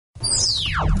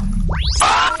This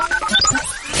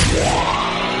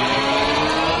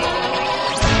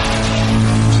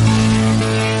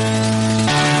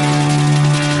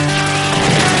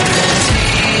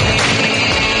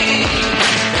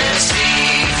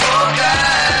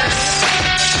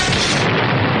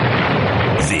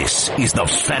is the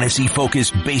Fantasy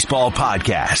Focused Baseball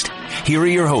Podcast. Here are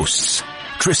your hosts,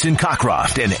 Tristan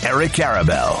Cockcroft and Eric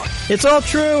Carabell. It's all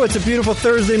true. It's a beautiful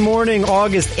Thursday morning,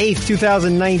 August 8th,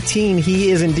 2019. He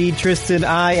is indeed Tristan.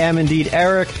 I am indeed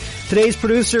Eric. Today's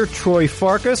producer, Troy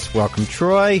Farkas. Welcome,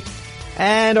 Troy.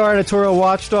 And our editorial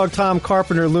watchdog, Tom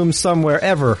Carpenter, looms somewhere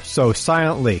ever so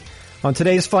silently. On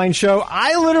today's fine show,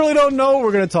 I literally don't know what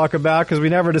we're going to talk about because we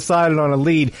never decided on a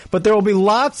lead, but there will be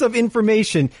lots of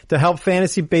information to help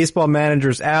fantasy baseball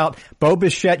managers out. Bo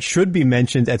Bichette should be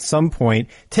mentioned at some point.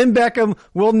 Tim Beckham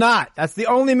will not. That's the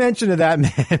only mention of that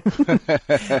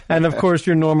man. And of course,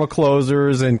 your normal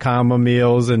closers and combo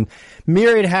meals and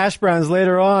myriad hash browns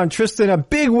later on. Tristan, a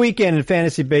big weekend in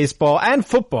fantasy baseball and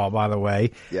football, by the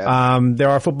way. Yeah. There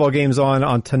are football games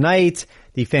on tonight.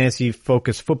 The Fantasy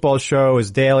Focus Football Show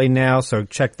is daily now, so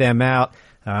check them out.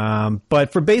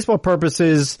 But for baseball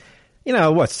purposes,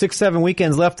 6-7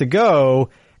 weekends left to go,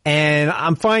 and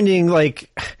I'm finding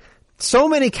so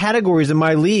many categories in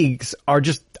my leagues are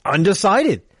just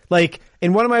undecided. Like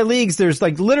in one of my leagues, there's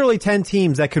literally 10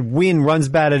 teams that could win runs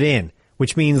batted in,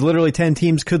 which means literally 10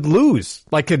 teams could lose,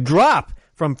 could drop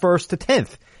from 1st to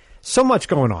 10th. So much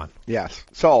going on. Yes.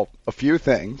 So, a few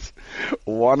things.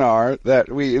 One are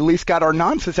that we at least got our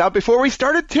nonsense out before we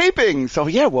started taping. So,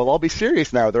 yeah, we'll all be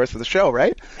serious now the rest of the show,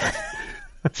 right?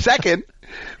 Second,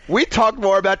 we talked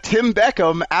more about Tim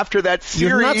Beckham after that series.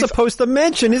 You're not supposed to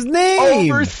mention his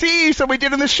name. Overseas, so we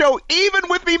did in the show, even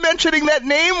with me mentioning that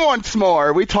name once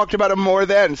more. We talked about him more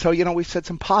then. So, we said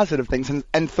some positive things.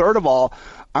 And third of all,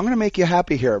 I'm going to make you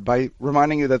happy here by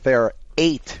reminding you that there are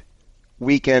 8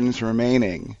 weekends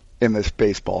remaining in this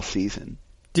baseball season.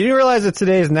 Do you realize that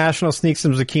today is National Sneak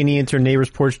Some Zucchini into Your Neighbor's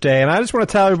Porch Day? And I just want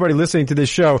to tell everybody listening to this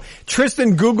show,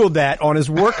 Tristan Googled that on his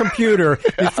work computer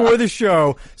before the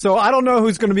show. So I don't know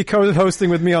who's going to be co-hosting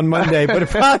with me on Monday, but it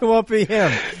probably won't be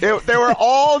him. They were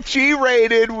all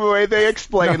G-rated the way they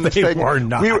explained this thing. They were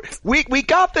not. We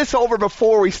got this over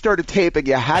before we started taping.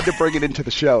 You had to bring it into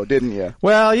the show, didn't you?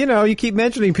 Well, you keep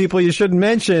mentioning people you shouldn't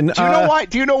mention. Do you know why?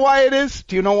 Do you know why it is?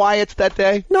 Do you know why it's that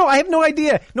day? No, I have no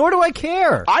idea. Nor do I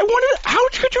care. How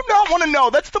could you not want to know?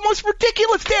 That's the most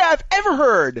ridiculous day I've ever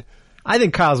heard. I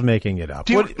think Kyle's making it up.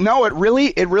 No, it really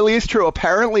is true.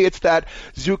 Apparently, it's that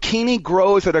zucchini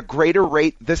grows at a greater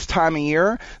rate this time of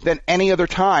year than any other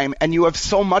time, and you have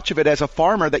so much of it as a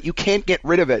farmer that you can't get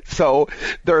rid of it. So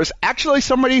there's actually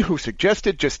somebody who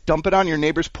suggested just dump it on your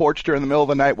neighbor's porch during the middle of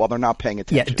the night while they're not paying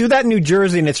attention. Yeah, do that in New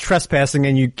Jersey, and it's trespassing,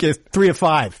 and you get 3 of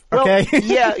 5. Okay? Well,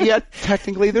 yeah.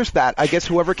 Technically, there's that. I guess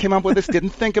whoever came up with this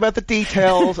didn't think about the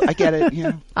details. I get it.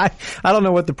 Yeah. I don't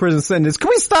know what the prison sentence is. Can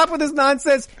we stop with this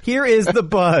nonsense? Here is the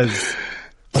buzz.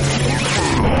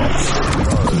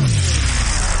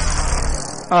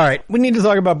 All right, we need to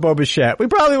talk about Bo Bichette. We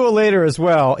probably will later as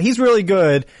well. He's really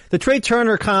good. The Trey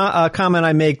Turner comment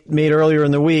I made earlier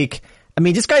in the week,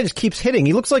 this guy just keeps hitting.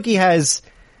 He looks like he's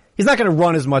not going to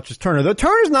run as much as Turner, though.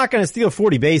 Turner's not going to steal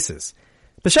 40 bases.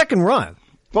 Bichette can run.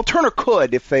 Well, Turner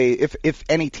could if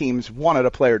any teams wanted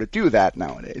a player to do that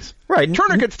nowadays. Right.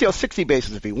 Turner could steal 60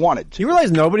 bases if he wanted to. You realize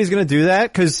nobody's going to do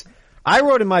that? Because I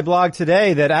wrote in my blog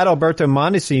today that Adalberto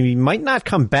Mondesi might not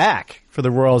come back for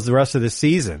the Royals the rest of the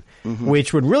season,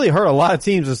 which would really hurt a lot of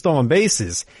teams in stolen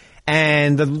bases.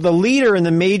 And the leader in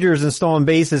the majors in stolen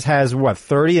bases has,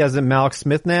 30? Hasn't Malik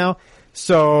Smith now?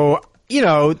 So,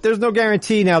 there's no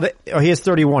guarantee now that he has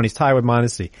 31. He's tied with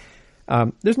Mondesi.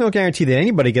 There's no guarantee that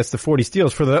anybody gets the 40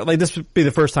 steals this would be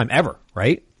the first time ever,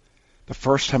 right? The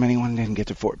first time anyone didn't get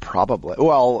to 40, probably.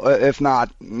 Well, if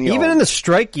not, even in the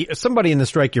strike year, somebody in the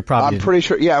strike year probably. I'm pretty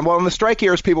sure. Yeah. Well, in the strike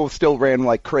years, people still ran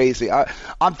like crazy.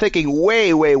 I'm thinking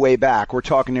way, way, way back. We're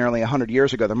talking nearly 100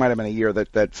 years ago. There might have been a year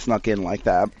that snuck in like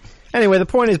that. Anyway, the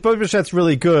point is, Bo Bichette's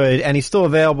really good, and he's still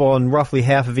available in roughly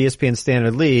half of ESPN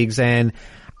standard leagues. And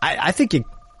I think you.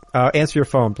 Answer your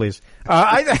phone, please.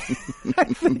 I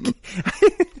think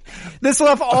this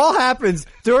stuff all happens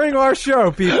during our show,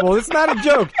 people. It's not a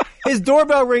joke. His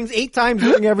doorbell rings 8 times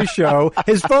during every show.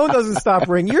 His phone doesn't stop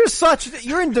ringing.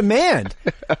 You're in demand.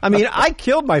 I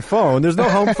killed my phone. There's no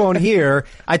home phone here.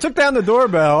 I took down the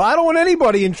doorbell. I don't want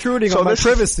anybody intruding on my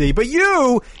privacy. But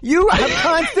you have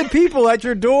constant people at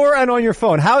your door and on your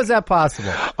phone. How is that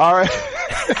possible? All right.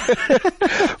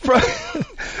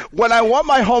 when I want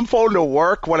my home phone to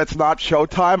work when it's not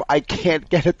showtime, I can't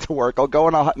get it to work. I'll go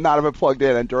and I'll not have it plugged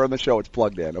in, and during the show it's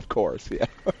plugged in, of course. Yeah.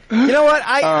 You know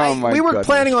what? We were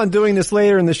planning on doing this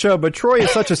later in the show, but Troy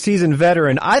is such a seasoned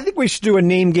veteran. I think we should do a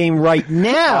name game right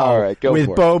now All right, go with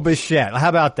for Bo Bichette. How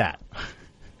about that?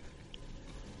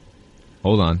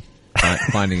 Hold on.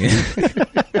 Finding it.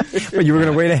 But you were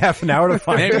going to wait a half an hour to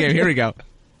find it. Name game, here we go.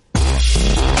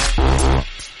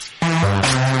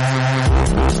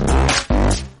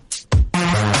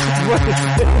 What is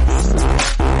this?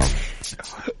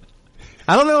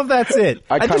 I don't know if that's it.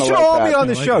 This should all be on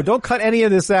the show. Don't cut any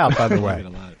of this out, by the way.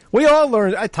 We all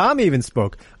learned. Tom even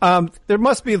spoke. There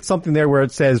must be something there where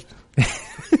it says...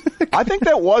 I think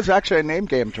that was actually a name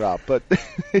game drop, but...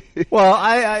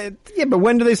 Well, yeah, but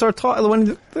when do they start talking? When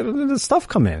did the stuff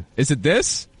come in? Is it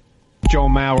this? Joe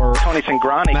Mauer, Tony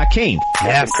Cingrani, Matt Cain.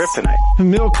 Yes. And Kryptonite.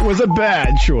 Milk was a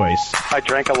bad choice. I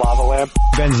drank a lava lamp.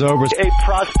 Ben Zobrist. A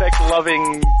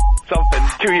prospect-loving something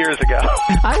 2 years ago.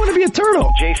 I want to be a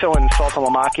turtle. Jaso and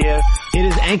Saltalamacchia. It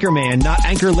is Anchorman, not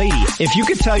Anchor Lady. If you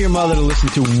could tell your mother to listen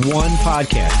to one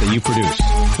podcast that you produce,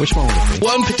 which one would it be?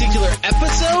 One particular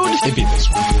episode? It'd be this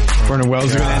one. Vernon Wells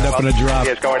is going to end up in a drop.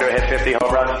 He is going to hit 50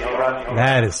 home runs.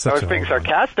 That is such I was being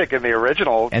sarcastic in the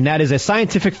original. And that is a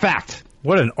scientific fact.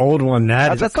 What an old one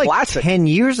that is. That's Like classic. 10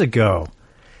 years ago.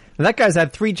 And that guy's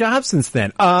had 3 jobs since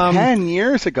then. 10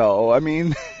 years ago. I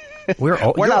mean... We're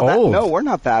old. We're You're not old. No, we're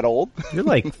not that old. You're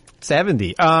like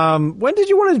 70. When did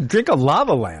you want to drink a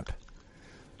lava lamp?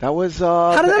 That was...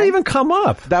 How did that even come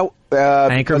up? That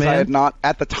because Anchorman? I had not...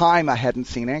 At the time, I hadn't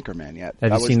seen Anchorman yet.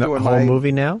 Have I you was seen the doing whole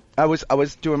movie now? I was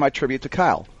doing my tribute to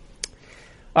Kyle.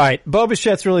 All right. Bo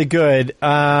Bichette's really good.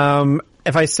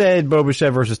 If I said Bo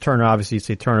Bichette versus Turner, obviously you'd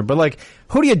say Turner. But, like,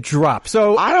 who do you drop?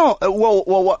 So I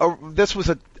don't... this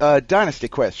was a dynasty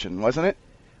question, wasn't it?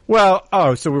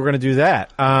 Well, so we were going to do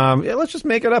that. Yeah, let's just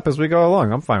make it up as we go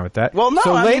along. I'm fine with that. Well, no,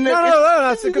 so I mean, no,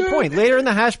 that's a good point. Later in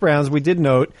the hash browns, we did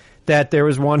note that there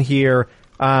was one here,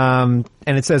 and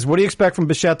it says, what do you expect from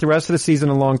Bichette the rest of the season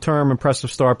and long term?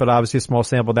 Impressive start, but obviously a small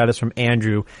sample. That is from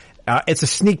Andrew. It's a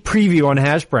sneak preview on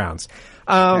hash browns.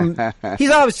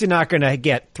 He's obviously not going to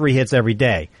get 3 hits every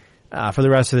day, for the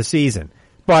rest of the season.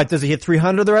 But does he hit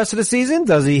 300 the rest of the season?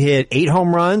 Does he hit 8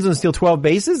 home runs and steal 12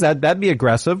 bases? That'd be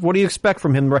aggressive. What do you expect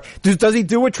from him? Does he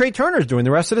do what Trey Turner's doing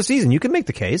the rest of the season? You can make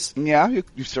the case. Yeah,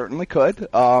 you certainly could.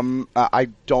 I mean,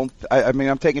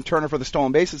 I'm taking Turner for the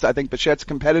stolen bases. I think Bichette's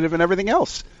competitive in everything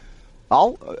else.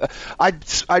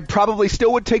 I'd probably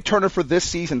still would take Turner for this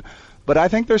season, but I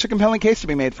think there's a compelling case to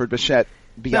be made for Bichette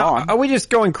beyond. Now, are we just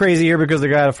going crazy here because the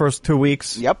guy the first 2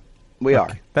 weeks? Yep. We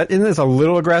are. Isn't this a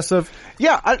little aggressive?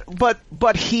 Yeah,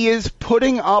 but he is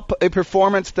putting up a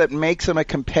performance that makes him a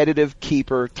competitive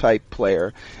keeper type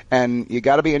player, and you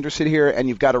got to be interested here, and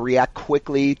you've got to react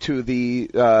quickly to the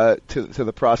to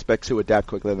the prospects who adapt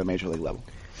quickly at the major league level.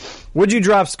 Would you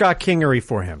drop Scott Kingery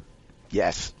for him?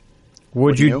 Yes.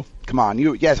 Would you? Come on,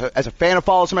 yes. As a fan who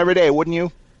follows him every day, wouldn't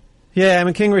you? Yeah, I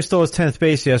mean, Kingery stole his 10th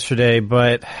base yesterday,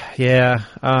 but yeah.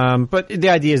 But the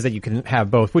idea is that you can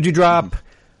have both. Would you drop?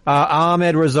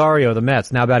 Ahmed Rosario, the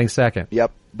Mets, now batting second.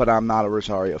 Yep, but I'm not a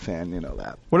Rosario fan, you know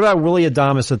that. What about Willie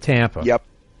Adames of Tampa? Yep.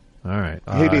 All right.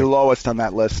 He'd be lowest on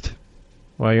that list.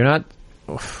 Well, you're not...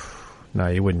 No,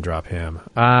 you wouldn't drop him.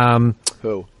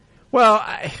 Who? Well,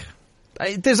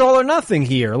 there's all or nothing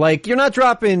here. Like, you're not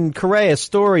dropping Correa,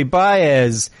 Story,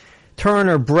 Baez,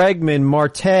 Turner, Bregman,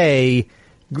 Marte.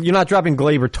 You're not dropping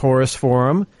Gleyber Torres for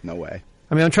him. No way.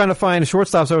 I mean, I'm trying to find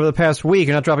shortstops over the past week.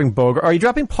 You're not dropping Bogart. Are you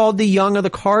dropping Paul DeYoung of the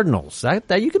Cardinals?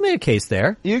 That you can make a case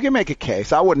there. You can make a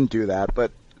case. I wouldn't do that,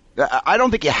 but I don't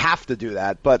think you have to do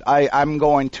that. But I'm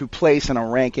going to place in a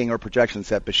ranking or projection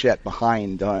set Bichette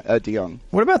behind DeYoung.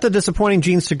 What about the disappointing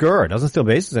Gene Segura? Doesn't steal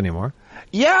bases anymore.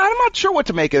 Yeah, I'm not sure what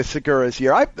to make of Segura's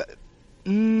year.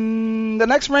 The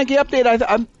next ranking update,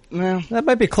 that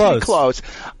might be close. Pretty close.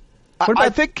 I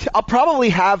think I'll probably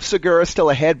have Segura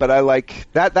still ahead, but I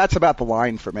like that. That's about the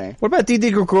line for me. What about Didi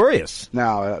Gregorius?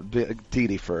 No,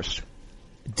 Didi first.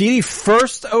 Didi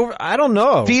first over? I don't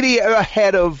know. Didi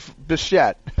ahead of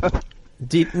Bichette.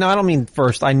 No, I don't mean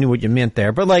first. I knew what you meant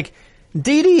there. But like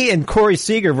Didi and Corey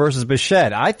Seager versus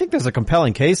Bichette, I think there's a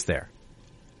compelling case there.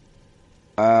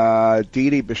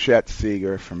 Didi, Bichette,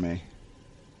 Seager for me.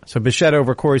 So Bichette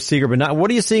over Corey Seager, but not. What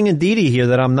are you seeing in Didi here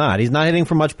that I'm not? He's not hitting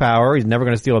for much power. He's never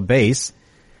going to steal a base.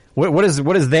 What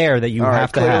is there that you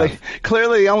have to have?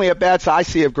 Clearly, the only at bats I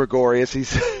see of Gregorius,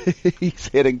 he's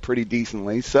hitting pretty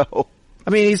decently. So I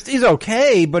mean, he's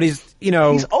okay, but he's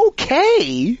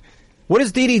okay. What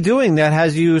is Didi doing that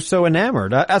has you so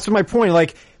enamored? That's my point.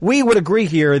 Like we would agree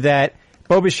here that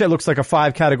Bo Bichette looks like a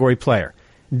 5 category player.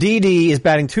 Didi is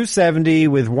batting .270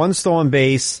 with 1 stolen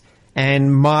base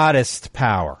and modest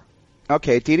power.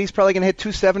 Okay, Didi's probably going to hit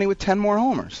 .270 with 10 more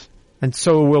homers. And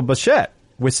so will Bichette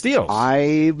with steals.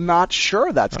 I'm not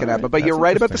sure that's going to happen, but you're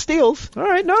right about the steals. All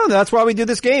right, no, that's why we do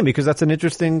this game, because that's an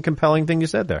interesting, compelling thing you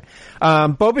said there.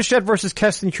 Bo Bichette versus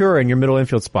Keston Hiura in your middle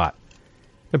infield spot.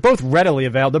 They're both readily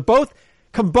available. They're both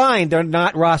combined. They're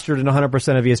not rostered in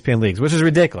 100% of ESPN leagues, which is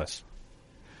ridiculous.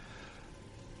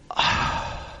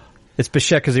 It's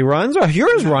Bichette because he runs, or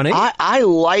Hura's running? I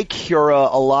like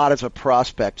Hiura a lot as a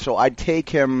prospect, so I'd take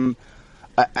him.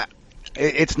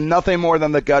 It's nothing more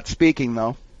than the gut speaking,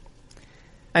 though.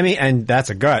 I mean, and that's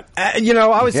a gut. I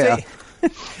would say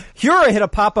Hiura hit a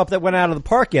pop-up that went out of the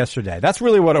park yesterday. That's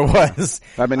really what it was.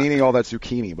 I've been eating all that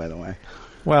zucchini, by the way.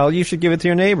 Well, you should give it to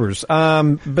your neighbors.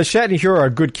 Bichette and Hiura are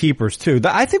good keepers, too.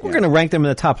 I think we're going to rank them in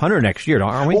the top 100 next year,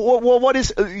 aren't we? Well, what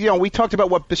is, we talked about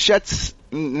what Bichette's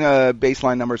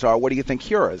baseline numbers are. What do you think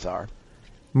Hiura's are?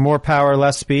 More power,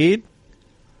 less speed?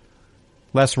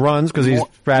 Less runs because he's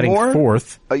batting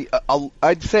fourth.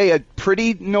 I'd say a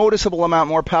pretty noticeable amount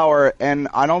more power, and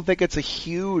I don't think it's a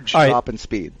huge drop in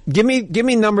speed. Give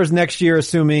me numbers next year,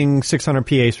 assuming 600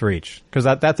 PAs for each, because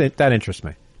that interests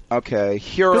me. Okay,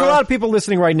 Hiura. Because a lot of people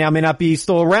listening right now may not be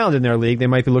still around in their league. They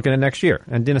might be looking at next year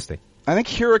and Dynasty. I think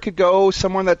Hiura could go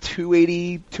somewhere in that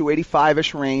 280,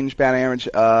 285-ish range, batting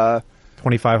average.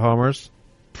 25 homers.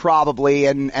 Probably,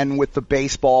 and with the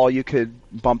baseball, you could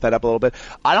bump that up a little bit.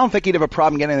 I don't think he'd have a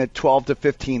problem getting the 12 to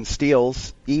 15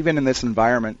 steals, even in this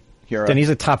environment. Hiura. Then he's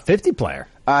a top 50 player.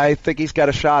 I think he's got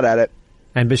a shot at it.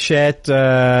 And Bichette,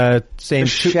 same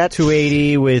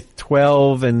 280 with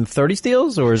 12 and 30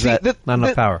 steals, or is that not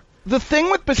enough power? The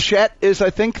thing with Bichette is I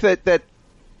think that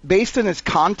based on his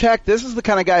contact, this is the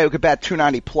kind of guy who could bat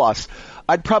 290 plus.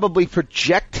 I'd probably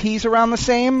project he's around the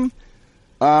same.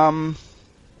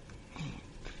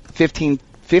 15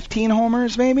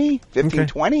 homers, maybe?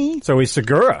 20. So he's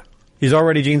Segura. He's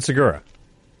already Gene Segura.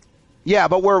 Yeah,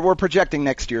 but we're projecting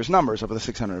next year's numbers over the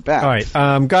 600 bats. All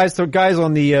right, guys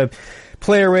on the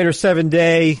Player Rater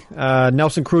 7-day,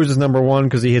 Nelson Cruz is number 1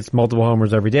 because he hits multiple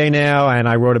homers every day now, and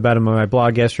I wrote about him on my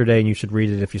blog yesterday, and you should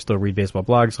read it if you still read baseball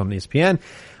blogs on ESPN.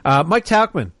 Mike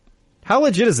Tauchman. How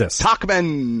legit is this?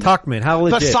 Tauchman. How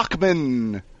legit? The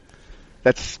Sockman.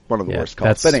 That's one of the worst calls.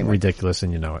 That's but anyway, ridiculous,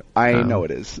 and you know it. I know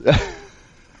it is.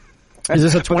 Is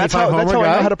this a 25 homer That's how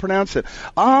guy? I know how to pronounce it.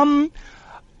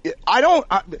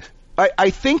 I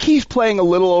think he's playing a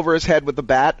little over his head with the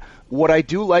bat. What I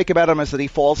do like about him is that he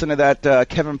falls into that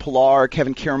Kevin Pillar,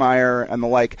 Kevin Kiermaier, and the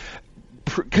like.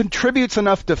 Contributes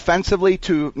enough defensively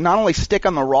to not only stick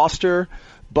on the roster,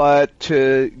 but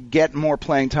to get more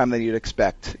playing time than you'd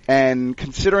expect. And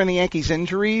considering the Yankees'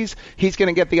 injuries, he's going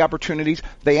to get the opportunities.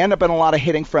 They end up in a lot of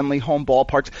hitting-friendly home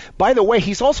ballparks. By the way,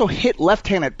 he's also hit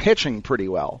left-handed pitching pretty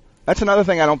well. That's another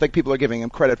thing I don't think people are giving him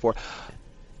credit for.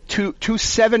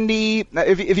 270,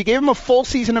 if you gave him a full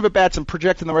season of at-bats and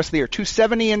projected the rest of the year,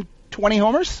 270 and 20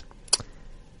 homers?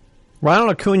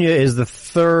 Ronald Acuna is the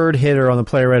third hitter on the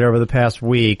Player Rater over the past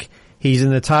week. He's in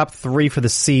the top 3 for the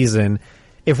season.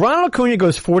 If Ronald Acuna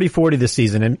goes 40-40 this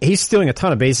season, and he's stealing a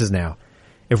ton of bases now,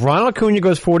 if Ronald Acuna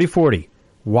goes 40-40,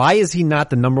 why is he not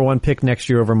the number 1 pick next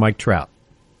year over Mike Trout?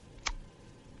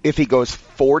 If he goes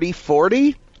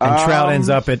 40-40? And Trout ends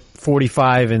up at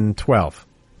 45-12.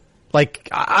 Like,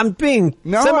 I'm being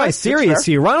semi-serious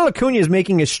here. Ronald Acuna is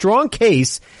making a strong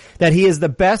case that he is the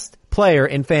best player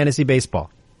in fantasy baseball.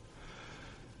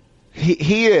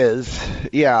 He is,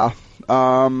 yeah.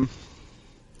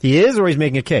 He is, or he's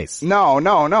making a case? No.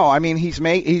 I mean, he's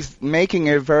making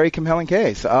a very compelling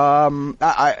case.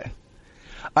 I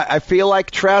feel like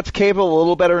Trout's capable a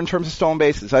little better in terms of stolen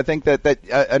bases. I think that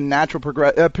a natural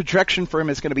projection for him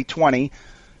is going to be 20.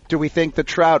 Do we think that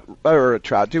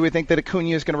do we think that Acuna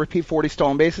is going to repeat 40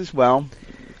 stolen bases? Well,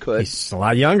 could. He's a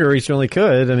lot younger. He certainly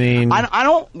could. I mean, I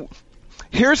don't.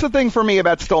 Here's the thing for me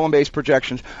about stolen base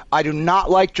projections. I do not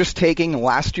like just taking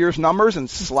last year's numbers and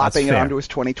slapping it onto his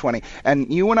 2020.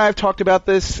 And you and I have talked about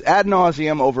this ad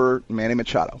nauseum over Manny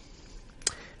Machado.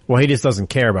 Well, he just doesn't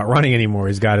care about running anymore.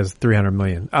 He's got his $300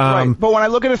 million. Right. But when I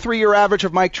look at a 3-year average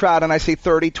of Mike Trout and I see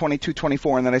 30, 22,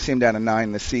 24, and then I see him down to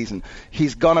 9 this season,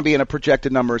 he's going to be in a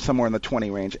projected number somewhere in the 20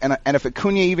 range. And if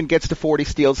Acuna even gets to 40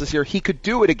 steals this year, he could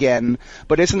do it again.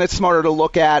 But isn't it smarter to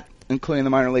look at, including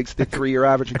the minor leagues, the 3-year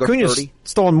average and go 30? Acuna's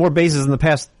stolen more bases in the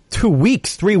past 3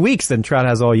 weeks than Trout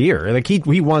has all year. Like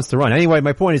he wants to run. Anyway,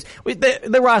 my point is,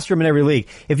 they roster him in every league.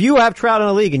 If you have Trout in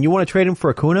a league and you want to trade him for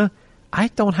Acuna, I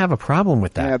don't have a problem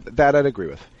with that. Yeah, that I'd agree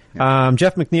with. Yeah.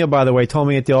 Jeff McNeil, by the way, told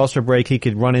me at the All-Star break he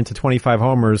could run into 25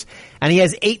 homers, and he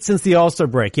has 8 since the All-Star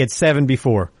break. He had 7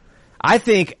 before. I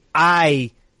think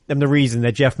am the reason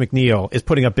that Jeff McNeil is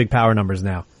putting up big power numbers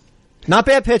now. Not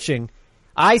bad pitching.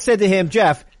 I said to him,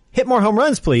 Jeff, hit more home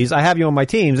runs, please. I have you on my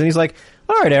teams. And he's like,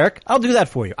 all right, Eric, I'll do that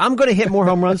for you. I'm going to hit more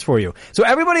home runs for you. So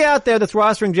everybody out there that's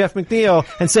rostering Jeff McNeil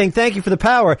and saying thank you for the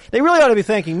power, they really ought to be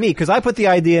thanking me because I put the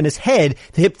idea in his head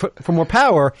to hit for more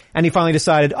power, and he finally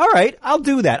decided, all right, I'll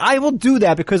do that. I will do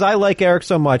that because I like Eric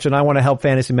so much and I want to help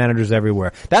fantasy managers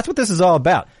everywhere. That's what this is all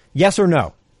about. Yes or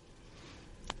no?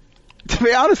 To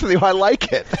be honest with you, I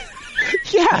like it.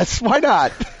 Yes, why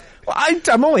not? Well,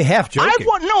 I'm only half joking.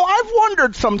 I've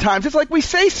wondered sometimes. It's like we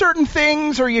say certain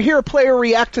things or you hear a player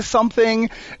react to something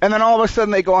and then all of a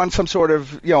sudden they go on some sort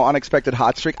of, unexpected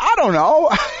hot streak. I don't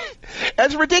know.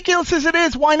 As ridiculous as it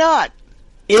is, why not?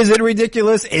 Is it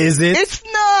ridiculous? Is it? It's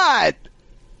not.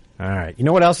 All right. You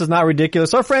know what else is not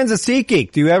ridiculous? Our friends at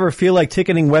SeatGeek. Do you ever feel like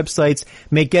ticketing websites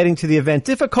make getting to the event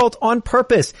difficult on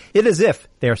purpose? It is if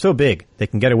they are so big they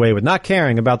can get away with not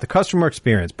caring about the customer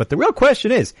experience. But the real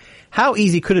question is, how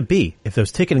easy could it be if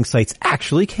those ticketing sites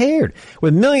actually cared?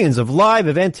 With millions of live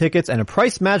event tickets and a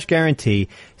price match guarantee,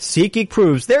 SeatGeek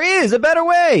proves there is a better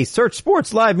way. Search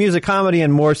sports, live music, comedy,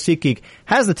 and more. SeatGeek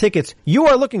has the tickets you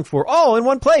are looking for all in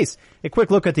one place. A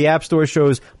quick look at the App Store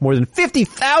shows more than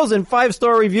 50,000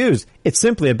 five-star reviews. It's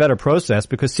simply a better process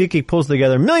because SeatGeek pulls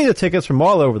together millions of tickets from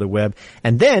all over the web,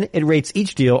 and then it rates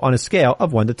each deal on a scale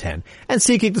of 1 to 10. And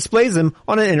SeatGeek displays them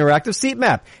on an interactive seat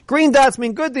map. Green dots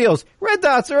mean good deals. Red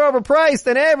dots are overpriced,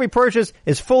 and every purchase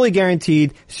is fully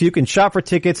guaranteed so you can shop for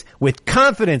tickets with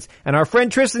confidence. And our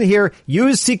friend Tristan here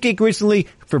used SeatGeek recently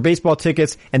for baseball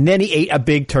tickets, and then he ate a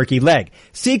big turkey leg.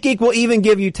 SeatGeek will even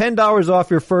give you $10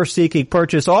 off your first SeatGeek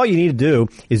purchase. All you need to do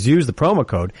is use the promo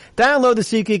code. Download the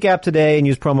SeatGeek app today and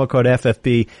use promo code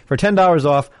FFB for $10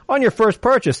 off on your first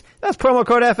purchase. That's promo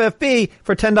code FFB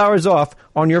for $10 off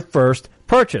on your first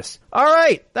purchase. All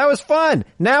right, that was fun.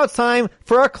 Now it's time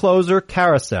for our closer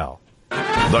carousel.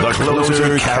 The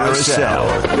Closer Carousel.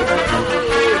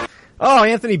 Oh,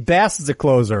 Anthony Bass is a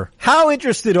closer. How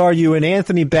interested are you in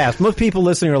Anthony Bass? Most people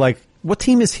listening are like, what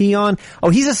team is he on?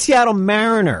 Oh, he's a Seattle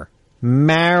Mariner.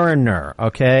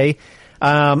 Okay?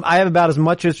 I have about as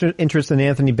much interest in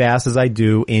Anthony Bass as I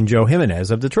do in Joe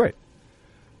Jimenez of Detroit.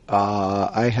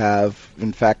 I have,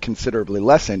 in fact, considerably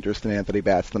less interest in Anthony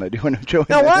Bass than I do in Joe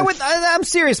Jimenez. Now, I'm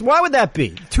serious. Why would that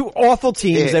be? Two awful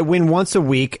teams that win once a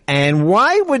week, and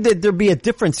why would there be a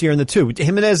difference here in the two?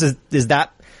 Jimenez, is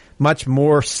that much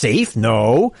more safe?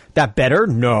 No. That better?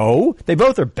 No. They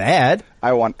both are bad.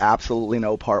 I want absolutely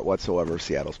no part whatsoever of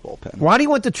Seattle's bullpen. Why do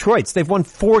you want Detroit's? They've won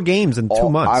 4 games in 2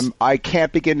 months. I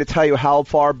can't begin to tell you how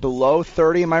far below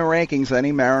 30 in my rankings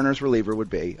any Mariners reliever would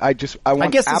be. I guess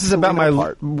this is about my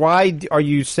part. Why are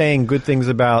you saying good things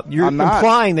about? You're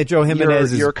implying that Joe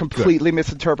Jimenez is. You're completely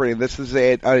misinterpreting. This is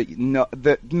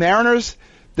the Mariners.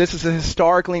 This is a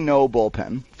historically no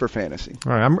bullpen for fantasy.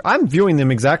 All right, I'm viewing them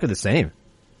exactly the same.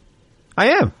 I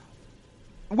am.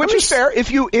 Which is fair.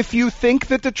 If you think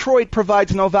that Detroit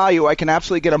provides no value, I can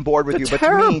absolutely get on board with you.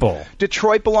 Terrible. But to me,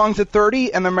 Detroit belongs at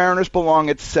 30 and the Mariners belong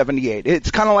at 78. It's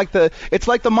kind of like the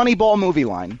Moneyball movie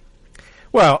line.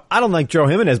 Well, I don't think Joe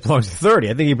Jimenez belongs to 30.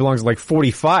 I think he belongs to like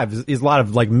 45. There's a lot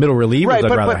of like middle relievers I'd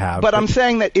rather have. But I'm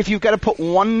saying that if you've got to put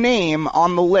one name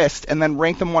on the list and then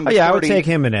rank them 1 to 30. I would take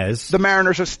Jimenez. The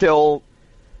Mariners are still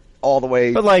all the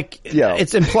way. But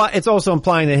it's also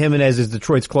implying that Jimenez is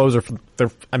Detroit's closer.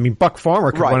 Buck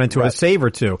Farmer could run into a save or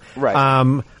two. Right.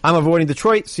 I'm avoiding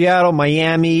Detroit, Seattle,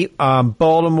 Miami,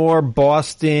 Baltimore,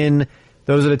 Boston.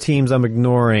 Those are the teams I'm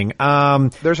ignoring.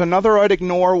 There's another I'd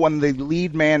ignore when the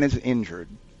lead man is injured,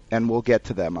 and we'll get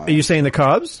to them. Are you saying the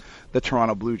Cubs? The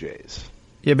Toronto Blue Jays.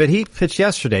 Yeah, but he pitched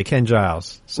yesterday, Ken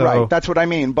Giles. So, right, that's what I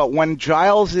mean. But when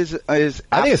Giles is absent,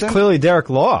 I think it's clearly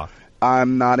Derek Law.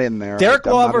 I'm not in there. Derek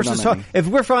Law versus if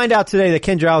we find out today that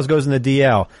Ken Giles goes in the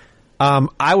DL,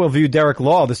 I will view Derek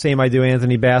Law the same I do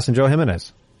Anthony Bass and Joe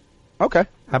Jimenez. Okay.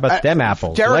 How about them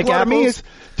apples? Derek Law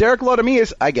to me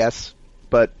is, I guess,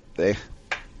 but they.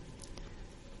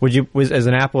 Was as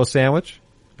an apple a sandwich?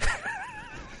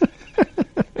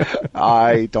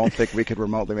 I don't think we could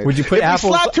remotely make. Would you put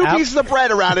apples? Slap 2 pieces of bread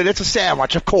around it. It's a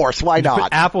sandwich, of course. Why not?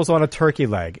 Put apples on a turkey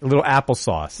leg, a little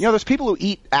applesauce. There's people who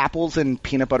eat apples in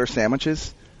peanut butter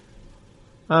sandwiches.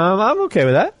 I'm okay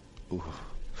with that. Ooh.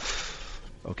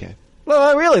 Okay.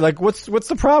 Well, really, what's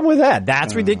the problem with that?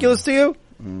 That's ridiculous to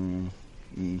you?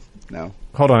 No.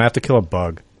 Hold on, I have to kill a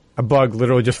bug. A bug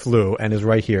literally just flew and is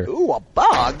right here. Ooh, a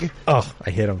bug? Oh, I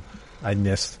hit him. I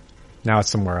missed. Now it's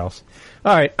somewhere else.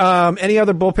 All right. Any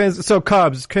other bullpens? So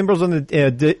Cubs, Kimbrel's on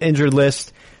the injured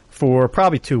list for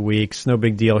probably 2 weeks. No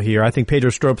big deal here. I think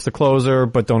Pedro Strup's the closer,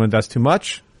 but don't invest too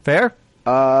much. Fair?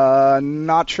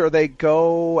 Not sure they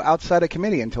go outside of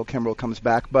committee until Kimbrel comes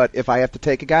back, but if I have to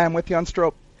take a guy, I'm with you on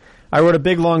Strop. I wrote a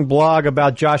big, long blog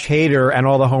about Josh Hader and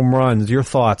all the home runs. Your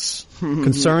thoughts?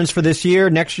 Concerns for this year,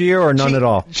 next year, or none at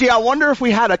all? Gee, I wonder if we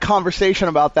had a conversation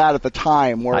about that at the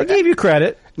time. Where I gave you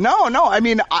credit. No. I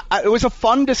mean, it was a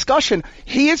fun discussion.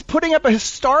 He is putting up a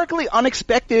historically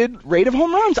unexpected rate of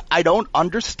home runs. I don't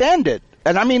understand it.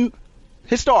 And I mean,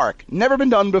 historic. Never been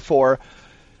done before.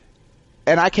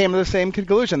 And I came to the same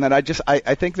conclusion that I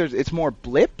think it's more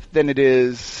blip than it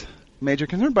is major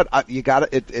concern. But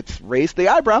it's raised the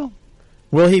eyebrow.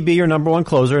 Will he be your number one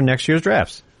closer in next year's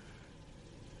drafts?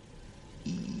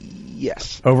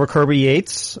 Yes. Over Kirby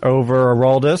Yates, over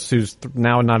Aroldis, who's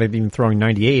now not even throwing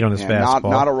 98 on his fastball.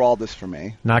 Not Aroldis for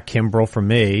me. Not Kimbrel for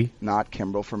me. Not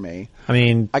Kimbrel for me. I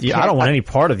mean, I don't want any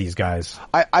part of these guys.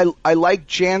 I like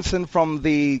Jansen from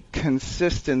the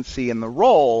consistency in the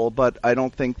role, but I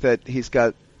don't think that he's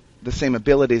got the same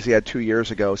abilities he had 2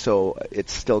 years ago, so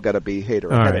it's still got to be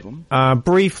Hader ahead of him.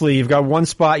 Briefly, you've got one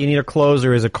spot you need a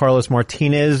closer. Is it Carlos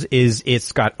Martinez? Is it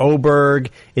Scott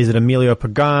Oberg? Is it Emilio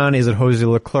Pagan? Is it Jose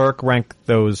Leclerc? Rank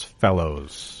those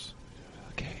fellows.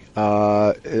 Okay.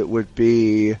 It would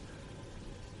be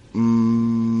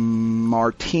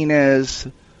Martinez,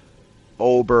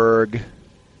 Oberg,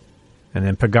 and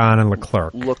then Pagan and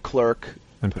Leclerc.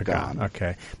 And Pagan.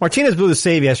 Okay. Martinez blew the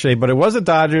save yesterday, but it was the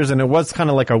Dodgers, and it was kind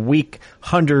of like a weak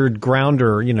 100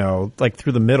 grounder, like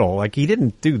through the middle. Like, he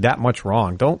didn't do that much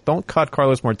wrong. Don't cut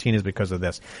Carlos Martinez because of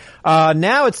this.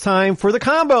 Now it's time for the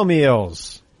combo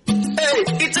meals. Hey,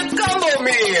 it's a combo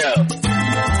meal!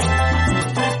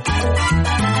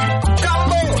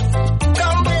 Combo!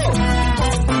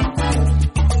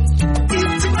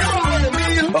 It's a combo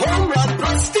meal! Home run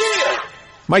plus steal!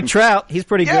 Mike Trout, he's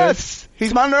pretty good. Yes!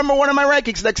 He's my number one in my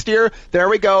rankings next year. There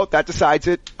we go. That decides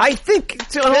it. I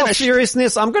think, in all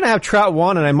seriousness, I'm going to have Trout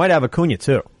 1, and I might have Acuna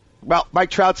 2. Well, Mike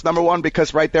Trout's number one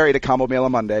because right there he had a combo meal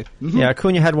on Monday. Mm-hmm. Yeah,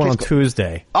 Acuna had one on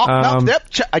Tuesday. No,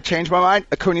 I changed my mind.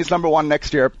 Acuna's number one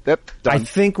next year. Yep, done. I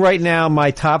think right now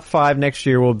my top 5 next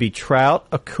year will be Trout,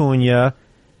 Acuna,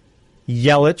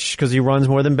 Yelich, because he runs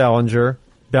more than Bellinger,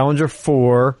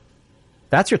 4.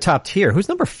 That's your top tier. Who's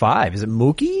number 5? Is it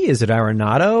Mookie? Is it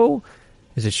Arenado?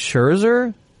 Is it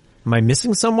Scherzer? Am I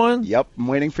missing someone? Yep, I'm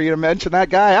waiting for you to mention that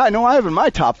guy. I know I have in my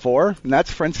top 4, and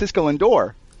that's Francisco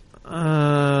Lindor.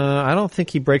 I don't think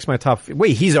he breaks my top.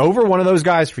 Wait, he's over one of those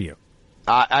guys for you?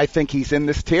 I think he's in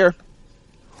this tier.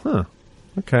 Huh.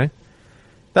 Okay.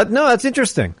 That's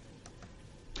interesting.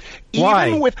 Why?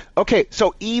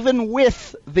 Even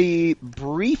with the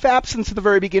brief absence at the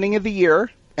very beginning of the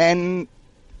year, and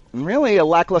really a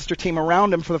lackluster team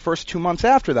around him for the first 2 months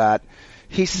after that,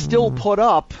 he still put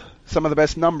up some of the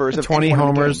best numbers. 20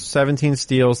 homers, 17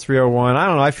 steals, 301. I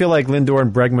don't know. I feel like Lindor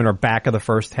and Bregman are back of the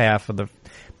first half of the.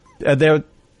 They're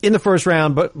in the first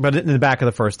round, but in the back of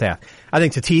the first half. I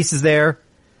think Tatis is there.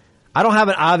 I don't have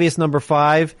an obvious number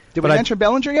 5. Did we mention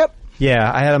Bellinger yet? Yeah,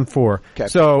 I had him 4. Okay.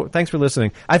 So thanks for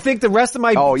listening. I think the rest of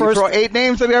my you throw 8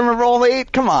 names and ever roll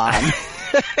 8? Come on.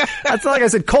 That's not like I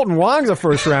said Colton Wong's a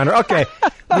first rounder. Okay.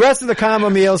 The rest of the combo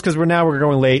meals, because we're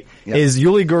going late, is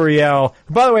Yuli Gurriel,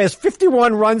 who, by the way, has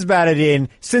 51 runs batted in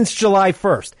since July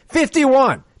 1st.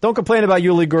 51! Don't complain about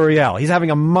Yuli Gurriel. He's having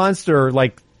a monster,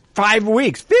 5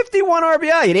 weeks. 51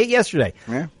 RBI. He had 8 yesterday.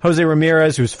 Yeah. Jose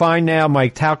Ramirez, who's fine now,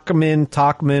 Mike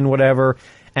Tauchman, whatever,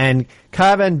 and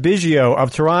Cavan Biggio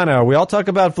of Toronto. We all talk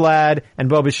about Vlad and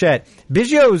Bo Bichette.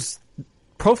 Biggio's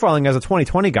profiling as a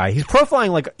 2020 guy. He's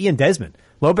profiling like Ian Desmond.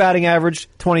 Low batting average,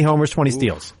 20 homers, 20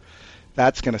 steals.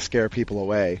 That's going to scare people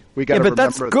away. We got to but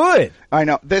that's good. I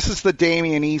know. This is the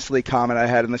Damian Easley comment I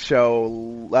had in the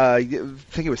show, I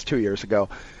think it was 2 years ago.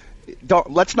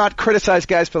 Let's not criticize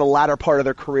guys for the latter part of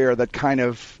their career that kind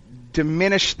of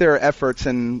diminish their efforts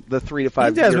in the 3 to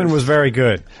 5 years. Desmond was very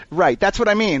good. Right, that's what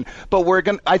I mean. But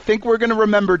I think we're going to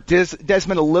remember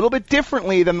Desmond a little bit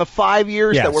differently than the 5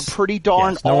 years that were pretty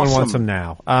darn awesome. No one wants him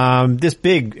now. This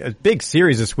big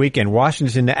series this weekend,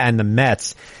 Washington and the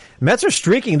Mets. Mets are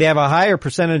streaking. They have a higher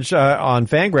percentage on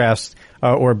Fangraphs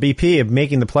or BP of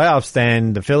making the playoffs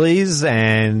than the Phillies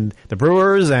and the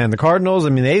Brewers and the Cardinals. I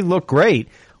mean, they look great.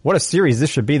 What a series this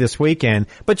should be this weekend.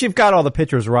 But you've got all the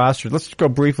pitchers rostered. Let's just go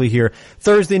briefly here.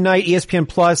 Thursday night, ESPN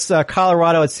Plus,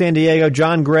 Colorado at San Diego,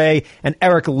 John Gray and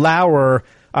Eric Lauer.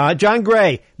 John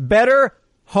Gray, better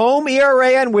home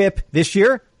ERA and whip this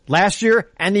year, last year,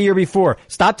 and the year before.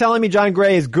 Stop telling me John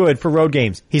Gray is good for road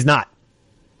games. He's not.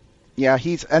 Yeah,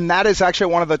 and that is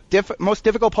actually one of the most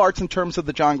difficult parts in terms of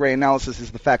the John Gray analysis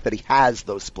is the fact that he has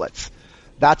those splits.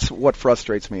 That's what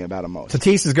frustrates me about him most.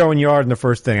 Tatis is going yard in the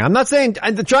first inning. I'm not saying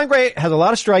John Gray has a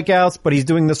lot of strikeouts, but he's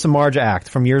doing the Samardzija act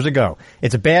from years ago.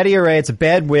 It's a bad ERA, it's a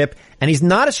bad whip, and he's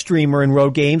not a streamer in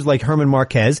road games like Herman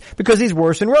Marquez because he's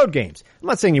worse in road games. I'm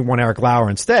not saying you want Eric Lauer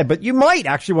instead, but you might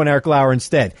actually want Eric Lauer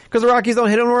instead because the Rockies don't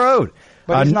hit on the road.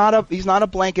 But he's not a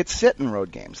blanket sit in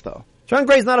road games, though. John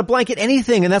Gray's not a blanket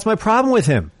anything, and that's my problem with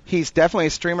him. He's definitely a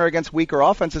streamer against weaker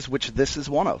offenses, which this is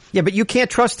one of. Yeah, but you can't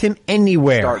trust him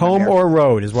anywhere, home or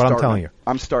road, is what I'm telling you.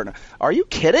 I'm starting. Are you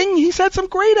kidding? He's had some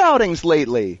great outings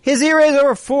lately. His ERA is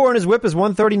over 4 and his whip is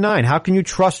 139. How can you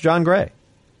trust John Gray?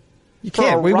 You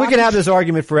can't. We can have this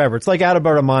argument forever. It's like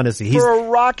Alberto Mondesi. For a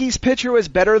Rockies pitcher who is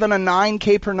better than a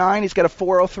 9K per 9, he's got a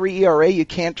 4.03 ERA. You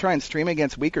can't try and stream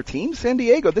against weaker teams. San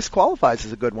Diego, this qualifies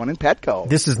as a good one in Petco.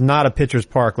 This is not a pitcher's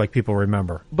park like people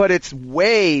remember. But it's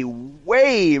way,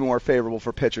 way more favorable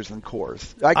for pitchers than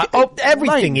Coors.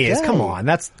 Everything is. Come on.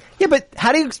 Yeah, but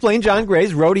how do you explain John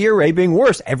Gray's road ERA being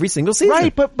worse every single season?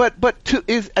 Right, but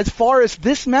as far as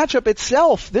this matchup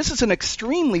itself, this is an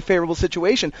extremely favorable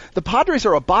situation. The Padres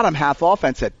are a bottom half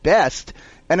offense at best,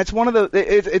 and it's one of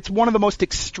the most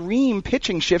extreme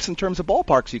pitching shifts in terms of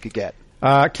ballparks you could get.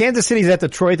 Kansas City's at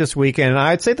Detroit this weekend, and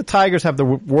I'd say the Tigers have the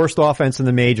worst offense in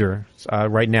the major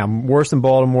right now. Worse than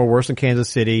Baltimore, worse than Kansas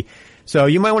City. So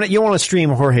you want to stream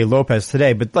Jorge Lopez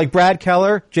today, but like Brad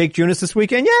Keller, Jake Junis this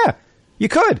weekend, yeah, you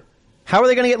could. How are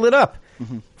they going to get lit up?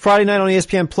 Mm-hmm. Friday night on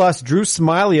ESPN Plus, Drew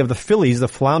Smiley of the Phillies, the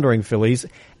floundering Phillies,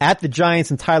 at the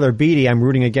Giants and Tyler Beede. I'm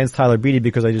rooting against Tyler Beede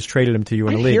because I just traded him to you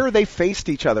in the league. I hear they faced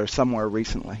each other somewhere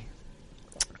recently.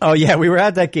 Oh, yeah, we were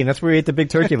at that game. That's where we ate the big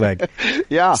turkey leg.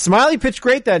 Yeah. Smiley pitched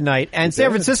great that night, and San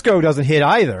Francisco doesn't hit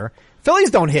either. Phillies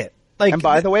don't hit. And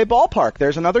by the way, ballpark.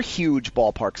 There's another huge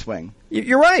ballpark swing.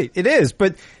 You're right. It is.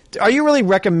 But are you really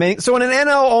recommending – so in an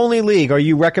NL-only league, are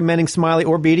you recommending Smiley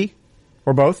or Beede?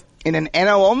 Or both? In an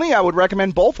NL only, I would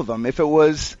recommend both of them. If it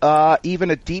was even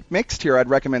a deep mixed tier, I'd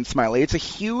recommend Smiley. It's a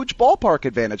huge ballpark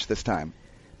advantage this time.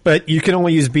 But you can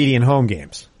only use Beede in home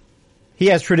games. He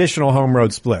has traditional home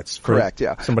road splits. Correct,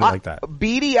 yeah. Somebody like that.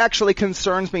 Beede actually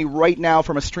concerns me right now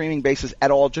from a streaming basis at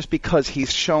all just because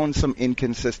he's shown some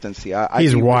inconsistency.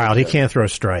 He's wild. He can't throw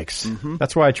strikes. Mm-hmm.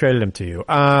 That's why I traded him to you.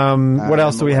 What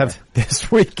else do we have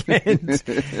this weekend?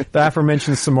 The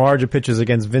aforementioned Samardzija pitches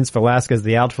against Vince Velasquez,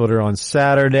 the outfielder, on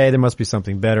Saturday. There must be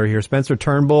something better here. Spencer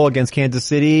Turnbull against Kansas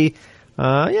City.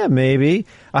 Yeah, maybe.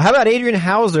 How about Adrian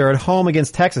Hauser at home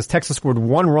against Texas? Texas scored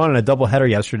 1 run in a doubleheader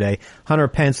yesterday. Hunter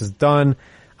Pence is done.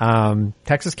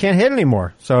 Texas can't hit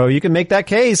anymore. So you can make that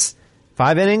case.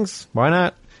 5 innings. Why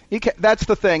not? That's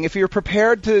the thing. If you're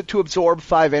prepared to absorb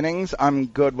 5 innings, I'm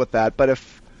good with that. But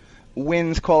if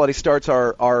wins, quality starts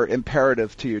are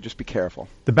imperative to you, just be careful.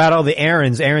 The battle of the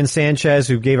Aarons. Aaron Sanchez,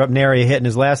 who gave up nary a hit in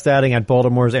his last outing, at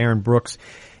Baltimore's Aaron Brooks.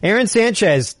 Aaron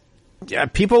Sanchez, yeah,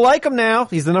 people like him now.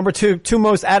 He's the number two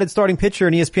most added starting pitcher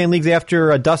in ESPN leagues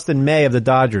after Dustin May of the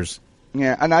Dodgers.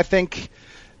 Yeah, and I think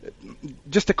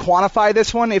just to quantify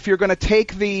this one, if you're going to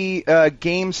take the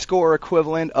game score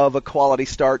equivalent of a quality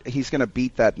start, he's going to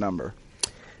beat that number.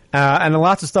 And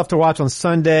lots of stuff to watch on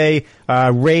Sunday.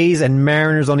 Rays and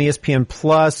Mariners on ESPN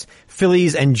Plus.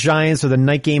 Phillies and Giants are the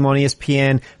night game on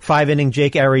ESPN. 5-inning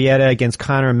Jake Arrieta against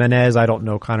Connor Menez. I don't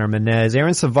know Connor Menez.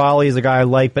 Aaron Savali is a guy I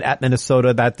like, but at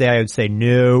Minnesota that day I would say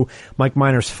no. Mike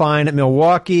Minor's fine at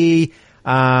Milwaukee.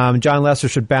 John Lester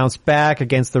should bounce back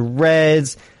against the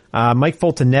Reds. Mike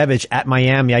Foltynewicz at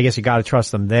Miami. I guess you got to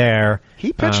trust them there.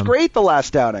 He pitched great the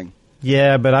last outing.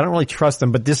 Yeah, but I don't really trust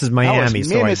him. But this is Miami,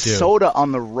 so I do. Minnesota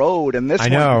on the road, and this I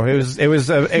know it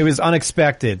was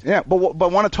unexpected. Yeah, but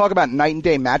want to talk about night and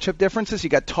day matchup differences? You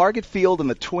got Target Field and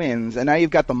the Twins, and now you've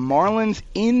got the Marlins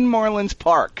in Marlins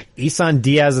Park. Isan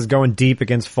Diaz is going deep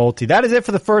against Folty. That is it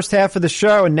for the first half of the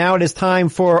show, and now it is time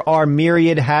for our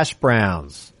Myriad Hash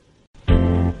Browns.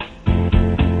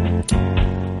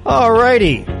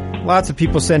 Alrighty. Lots of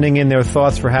people sending in their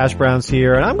thoughts for hash browns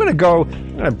here, and I'm going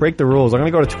to break the rules. I'm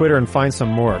going to go to Twitter and find some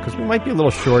more, because we might be a little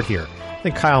short here. I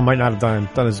think Kyle might not have done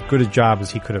as good a job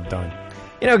as he could have done.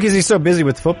 Because he's so busy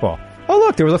with football. Oh,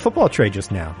 look, there was a football trade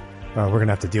just now. Oh, we're going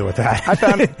to have to deal with that.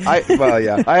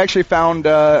 I actually found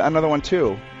another one,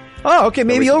 too. Oh, okay,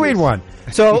 maybe you'll read one.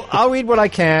 So I'll read what I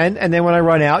can, and then when I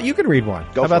run out, you can read one.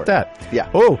 How about that? Yeah.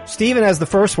 Oh, Steven has the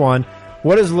first one.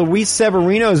 What is Luis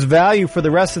Severino's value for the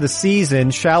rest of the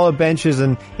season? Shallow benches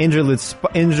and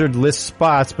injured list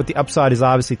spots, but the upside is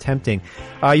obviously tempting.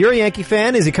 You're a Yankee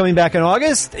fan. Is he coming back in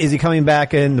August? Is he coming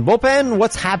back in the bullpen?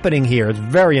 What's happening here? It's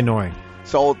very annoying.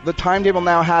 So the timetable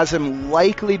now has him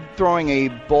likely throwing a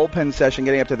bullpen session,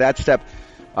 getting up to that step.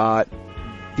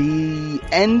 The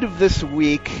end of this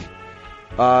week,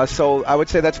 So I would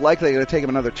say that's likely going to take him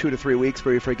another 2 to 3 weeks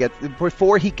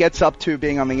before he gets up to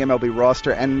being on the MLB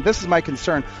roster. And this is my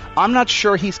concern. I'm not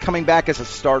sure he's coming back as a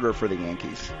starter for the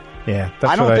Yankees. Yeah,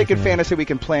 I don't think in fantasy we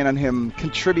can plan on him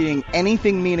contributing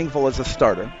anything meaningful as a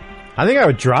starter. I think I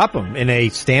would drop him in a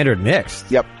standard mix.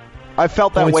 Yep. I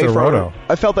felt that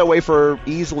way for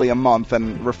easily a month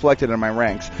and reflected in my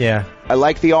ranks. Yeah. I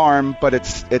like the arm, but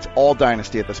it's all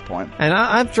dynasty at this point. And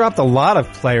I've dropped a lot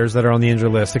of players that are on the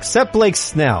injured list, except Blake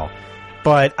Snell.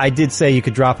 But I did say you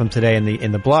could drop him today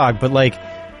in the blog. But like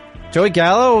Joey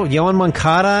Gallo, Yohan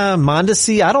Moncada,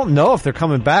 Mondesi, I don't know if they're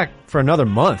coming back for another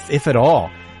month, if at all.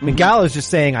 I mean, Gallo's just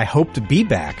saying, I hope to be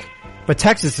back. But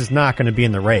Texas is not going to be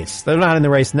in the race. They're not in the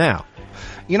race now.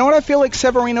 You know what I feel like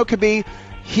Severino could be?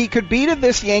 He could be to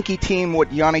this Yankee team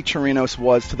what Yonny Chirinos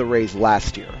was to the Rays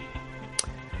last year.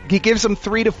 He gives them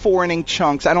 3 to 4 inning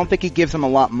chunks. I don't think he gives them a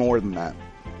lot more than that.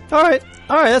 All right,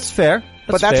 that's fair.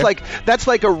 That's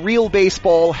like a real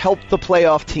baseball help the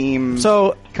playoff team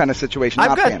kind of situation.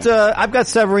 I've got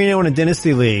Severino in a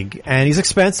dynasty league, and he's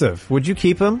expensive. Would you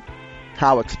keep him?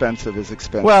 How expensive is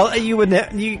expensive? Well,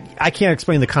 I can't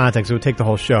explain the context. It would take the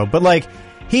whole show. But like,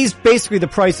 he's basically the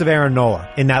price of Aaron Nola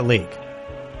in that league.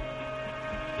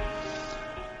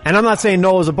 And I'm not saying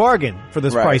Nola's a bargain for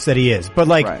this price that he is, but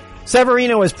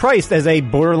Severino is priced as a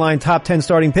borderline top 10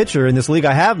 starting pitcher in this league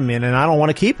I have him in, and I don't want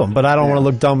to keep him, but I don't want to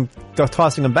look dumb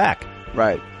tossing him back.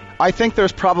 Right. I think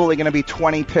there's probably going to be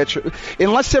 20 pitchers.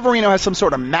 Unless Severino has some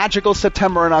sort of magical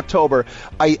September and October,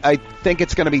 I think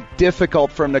it's going to be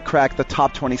difficult for him to crack the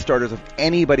top 20 starters of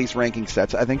anybody's ranking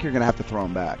sets. I think you're going to have to throw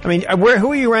him back. I mean,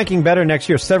 who are you ranking better next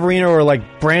year, Severino or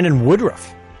like Brandon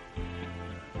Woodruff?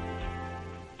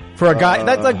 For a guy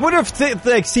that Woodruff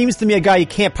seems to me a guy you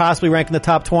can't possibly rank in the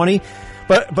top 20,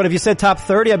 but if you said top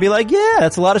 30, I'd be like, yeah,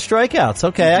 that's a lot of strikeouts.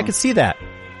 Okay, I can see that.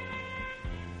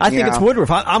 I think it's Woodruff.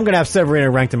 I'm going to have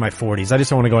Severino ranked in my 40s. I just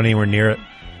don't want to go anywhere near it.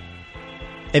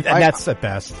 And that's at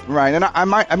best. Right, and I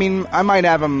might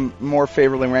have him more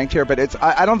favorably ranked here, but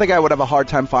I don't think I would have a hard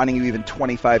time finding you even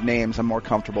 25 names I'm more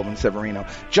comfortable than Severino,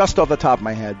 just off the top of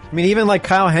my head. I mean, even like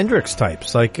Kyle Hendricks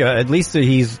types, at least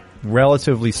he's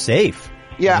relatively safe.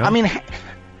 Yeah, you know? I mean,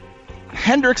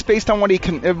 Hendricks, based on what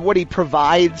he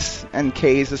provides, and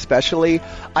K's especially,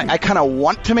 I kind of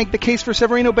want to make the case for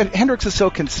Severino, but Hendricks is so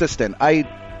consistent.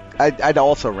 I'd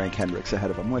also rank Hendricks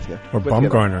ahead of him with you. Or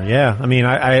Bumgarner, yeah. I mean,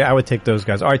 I would take those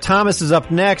guys. All right, Thomas is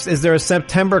up next. Is there a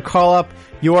September call-up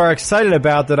you are excited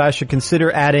about that I should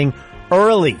consider adding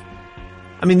early?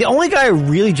 I mean, the only guy who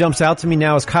really jumps out to me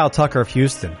now is Kyle Tucker of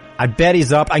Houston. I bet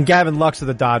he's up. And Gavin Lux of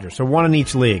the Dodgers, so one in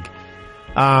each league.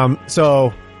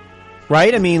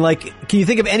 Right? I mean, can you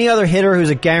think of any other hitter who's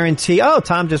a guarantee? Oh,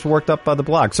 Tom just worked up the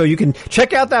blog. So you can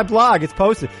check out that blog. It's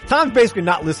posted. Tom's basically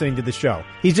not listening to the show.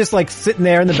 He's just sitting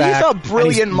there in the back. He's a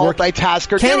brilliant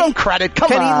multitasker. Give him credit. Come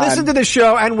on. Can he listen to the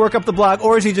show and work up the blog?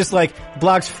 Or is he just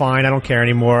blog's fine. I don't care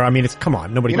anymore. I mean, come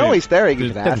on. Nobody cares. He's there.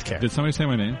 You can ask. Did somebody say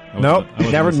my name? No,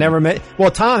 never met.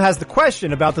 Well, Tom has the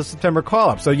question about the September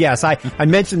call-up. So yes, I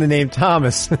mentioned the name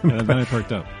Thomas. And then I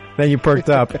perked up. Then you perked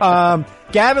up.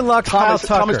 Gavin Lux, Kyle Tucker.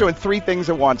 Tom is doing 3 things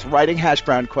at once: writing hash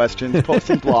brown questions,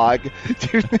 posting blog.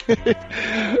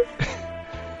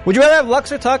 Would you rather have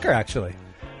Lux or Tucker, actually?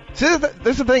 So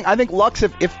this is the thing. I think Lux,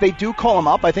 if they do call him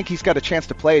up, I think he's got a chance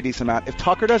to play a decent amount. If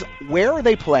Tucker does, where are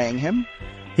they playing him?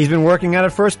 He's been working out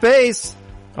at first base.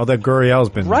 Although Gurriel's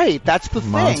been right. That's the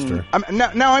monster. Thing.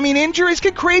 Now, I mean, injuries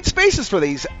can create spaces for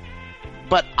these,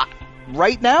 but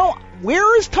right now,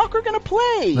 where is Tucker going to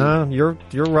play? No, you're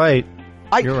right.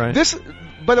 You're right. This,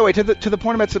 by the way, to the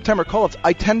point about September call-ups,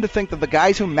 I tend to think that the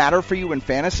guys who matter for you in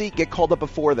fantasy get called up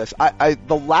before this.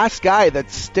 The last guy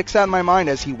that sticks out in my mind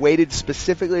as he waited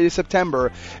specifically to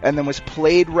September and then was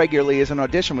played regularly as an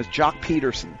audition was Jock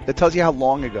Peterson. That tells you how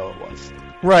long ago it was.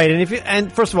 Right,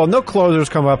 and first of all, no closers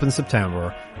come up in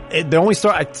September. The only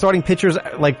starting pitchers,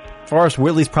 like Forrest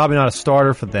Whitley's probably not a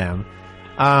starter for them.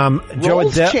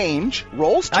 Roles change.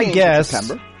 I guess. In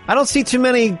September. I don't see too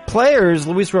many players.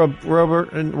 Luis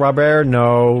Robert,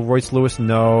 no. Royce Lewis,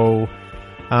 no.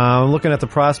 Looking at the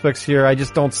prospects here, I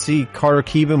just don't see Carter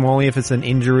Keevan, only if it's an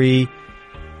injury.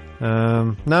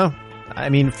 No. I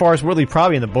mean, Forrest Whitley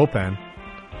probably in the bullpen.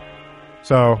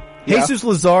 So, yeah. Jesus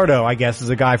Luzardo, I guess, is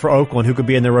a guy for Oakland who could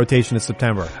be in their rotation in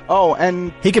September. Oh,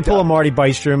 and he could pull a Marty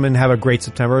Bystrom and have a great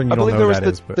September. And you don't know who that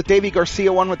is. The Davey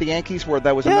Garcia one with the Yankees, where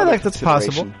that was another that's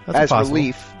possible. That's possible.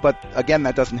 Relief. But again,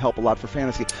 that doesn't help a lot for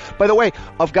fantasy. By the way,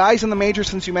 of guys in the majors,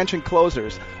 since you mentioned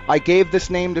closers, I gave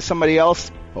this name to somebody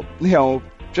else,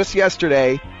 just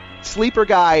yesterday. Sleeper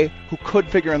guy who could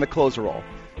figure in the closer role,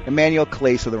 Emmanuel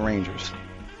Clase of the Rangers.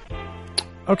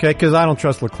 Okay, because I don't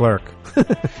trust Leclerc.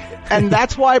 And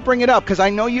that's why I bring it up, because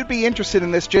I know you'd be interested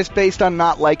in this just based on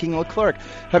not liking Leclerc.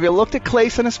 Have you looked at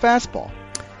Keston's fastball?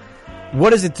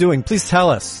 What is it doing? Please tell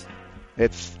us.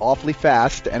 It's awfully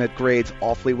fast, and it grades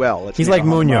awfully well. He's like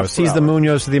Munoz. He's the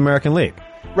Munoz of the American League.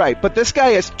 Right, but this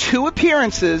guy has 2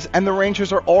 appearances, and the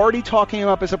Rangers are already talking him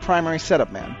up as a primary setup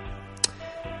man.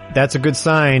 That's a good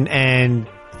sign, and,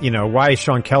 why is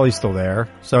Sean Kelly still there?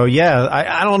 So, yeah,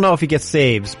 I don't know if he gets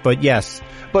saves, but yes.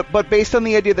 But based on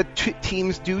the idea that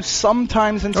teams do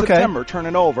sometimes in September turn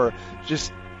it over,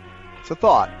 it's a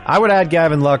thought. I would add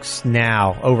Gavin Lux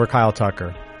now over Kyle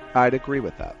Tucker. I'd agree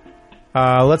with that.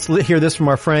 Let's hear this from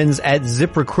our friends at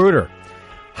ZipRecruiter.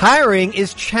 Hiring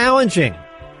is challenging,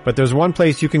 but there's one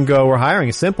place you can go where hiring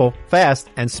is simple, fast,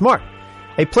 and smart.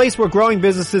 A place where growing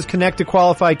businesses connect to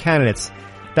qualified candidates.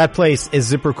 That place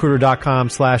is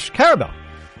ZipRecruiter.com/Carabel.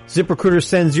 ZipRecruiter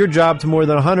sends your job to more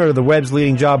than 100 of the web's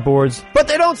leading job boards, but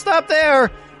they don't stop there.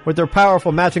 With their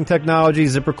powerful matching technology,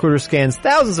 ZipRecruiter scans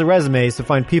thousands of resumes to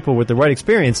find people with the right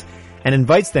experience and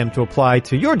invites them to apply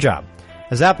to your job.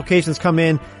 As applications come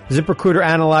in, ZipRecruiter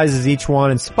analyzes each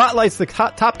one and spotlights the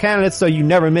top candidates so you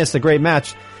never miss a great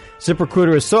match.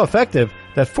 ZipRecruiter is so effective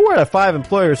that 4 out of 5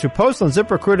 employers who post on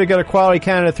ZipRecruiter get a quality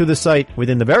candidate through the site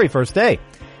within the very first day.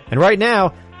 And right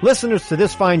now, listeners to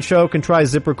this fine show can try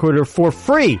ZipRecruiter for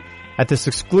free at this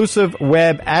exclusive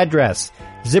web address,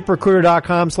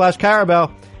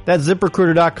 ZipRecruiter.com/Carabel. That's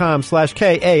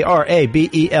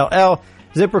ZipRecruiter.com/Karabell.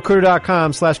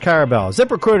 ZipRecruiter.com/Carabel.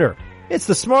 ZipRecruiter. It's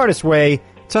the smartest way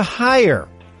to hire.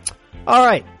 All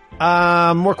right.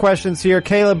 More questions here.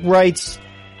 Caleb writes,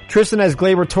 Tristan has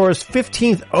Gleyber Torres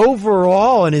 15th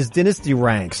overall in his dynasty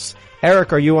ranks.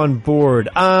 Eric, are you on board?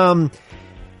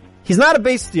 He's not a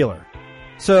base stealer,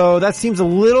 so that seems a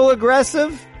little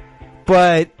aggressive,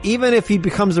 but even if he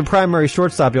becomes a primary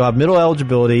shortstop, you'll have middle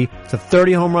eligibility. It's a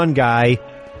 30 home run guy.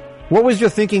 What was your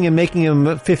thinking in making him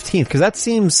 15th? Because that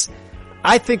seems,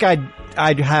 I think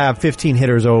I'd have 15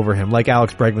 hitters over him, like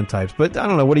Alex Bregman types, but I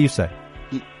don't know. What do you say?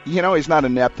 He's not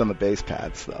inept on the base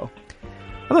paths, though.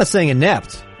 I'm not saying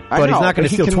inept, but he's not going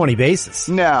to steal 20 bases.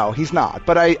 No, he's not.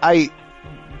 But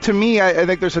to me, I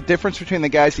think there's a difference between the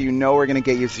guys that are going to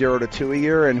get you 0 to 2 a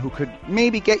year and who could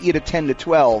maybe get you to 10 to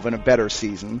 12 in a better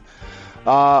season.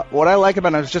 What I like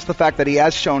about him is just the fact that he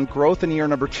has shown growth in year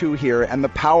number 2 here, and the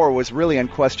power was really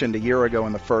unquestioned a year ago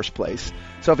in the first place.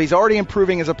 So if he's already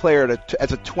improving as a player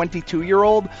as a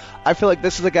 22-year-old, I feel like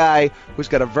this is a guy who's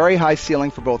got a very high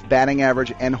ceiling for both batting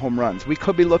average and home runs. We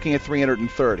could be looking at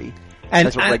 330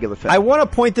 as a regular thing. I want to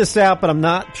point this out, but I'm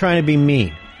not trying to be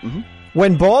mean. Mm-hmm.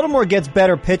 When Baltimore gets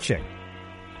better pitching,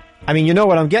 I mean, you know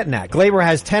what I'm getting at. Gleyber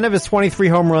has 10 of his 23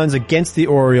 home runs against the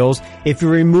Orioles. If you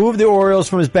remove the Orioles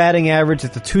from his batting average,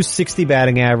 it's a 260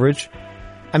 batting average.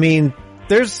 I mean,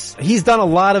 he's done a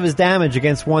lot of his damage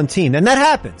against one team, and that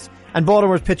happens. And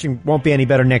Baltimore's pitching won't be any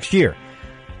better next year.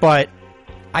 But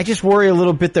I just worry a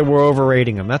little bit that we're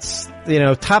overrating him. That's,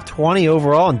 top 20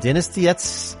 overall in Dynasty, it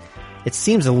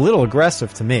seems a little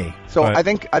aggressive to me. So I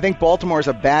think Baltimore is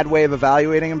a bad way of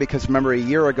evaluating him because remember a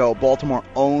year ago Baltimore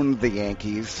owned the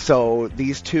Yankees. So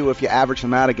these two, if you average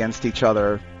them out against each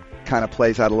other, kind of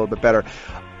plays out a little bit better.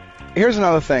 Here's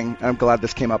another thing. I'm glad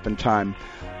this came up in time.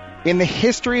 In the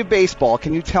history of baseball,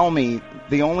 can you tell me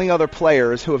the only other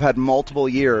players who have had multiple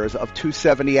years of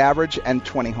 270 average and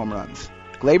 20 home runs?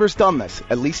 Gleyber's done this.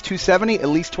 At least 270, at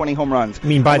least 20 home runs. I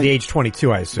mean, by the age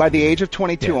 22, I assume. By the age of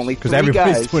 22, yes, only 3 guys. Because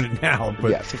everybody's doing it now. But.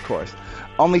 Yes, of course.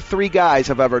 Only 3 guys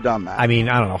have ever done that. I mean,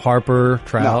 I don't know, Harper,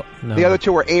 Trout. No. The other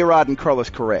 2 were A-Rod and Carlos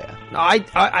Correa.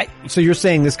 So you're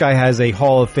saying this guy has a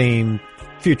Hall of Fame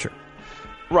future?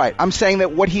 Right. I'm saying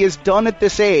that what he has done at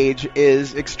this age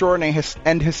is extraordinary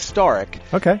and historic.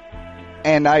 Okay.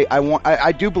 And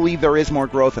I do believe there is more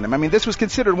growth in him. I mean, this was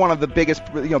considered one of the biggest,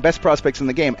 best prospects in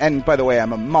the game. And by the way,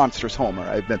 I'm a monstrous homer.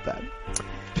 I admit that.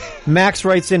 Max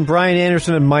writes in, Brian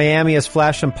Anderson of Miami has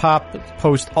flash and pop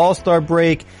post All-Star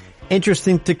break.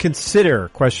 Interesting to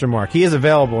consider, ? He is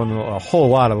available in a whole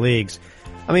lot of leagues.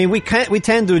 I mean, we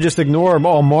tend to just ignore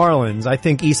all Marlins. I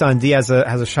think Isan Diaz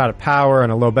has a shot at power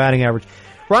and a low batting average.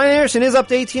 Brian Anderson is up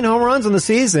to 18 home runs on the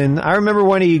season. I remember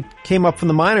when he came up from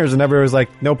the minors and everybody was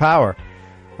like, no power.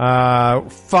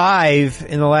 5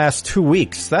 in the last 2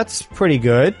 weeks. That's pretty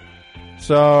good.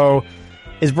 So,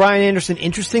 is Brian Anderson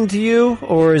interesting to you,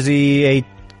 or is he a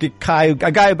guy who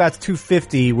bats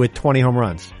 250 with 20 home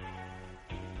runs?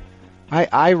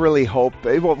 I really hope.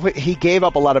 Well, he gave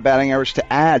up a lot of batting average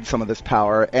to add some of this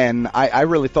power, and I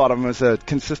really thought of him as a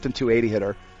consistent 280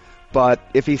 hitter. But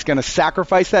if he's going to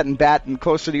sacrifice that and bat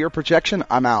closer to your projection,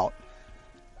 I'm out.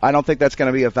 I don't think that's going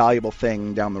to be a valuable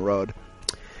thing down the road.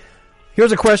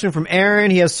 Here's a question from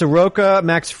Aaron. He has Soroka,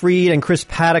 Max Fried, and Chris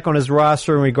Paddock on his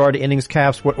roster in regard to innings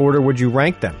caps. What order would you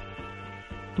rank them?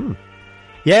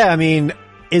 Yeah, I mean,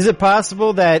 is it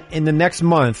possible that in the next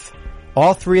month,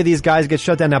 all three of these guys get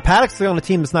shut down? Now, Paddock's the only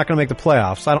team that's not going to make the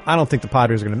playoffs. I don't think the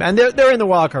Padres are going to. And they're in the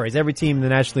wild card race. Every team in the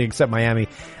National League except Miami.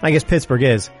 And I guess Pittsburgh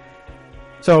is.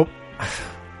 So,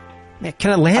 man,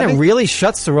 can Atlanta really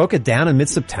shut Soroka down in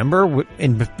mid-September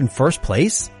in first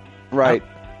place? Right.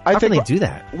 How can they do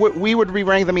that? We would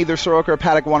re-rank them either Soroka or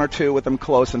Paddock 1 or 2 with them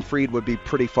close, and Fried would be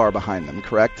pretty far behind them,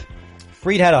 correct?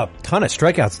 Fried had a ton of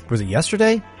strikeouts. Was it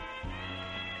yesterday?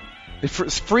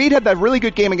 Fried had that really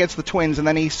good game against the Twins, and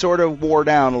then he sort of wore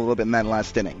down a little bit in that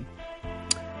last inning.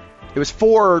 It was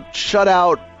 4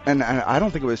 shutout, and I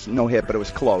don't think it was no hit, but it was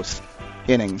close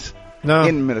innings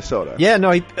in Minnesota. Yeah,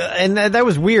 no, and that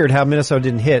was weird how Minnesota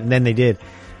didn't hit, and then they did.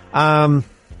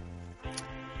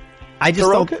 I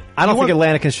just don't think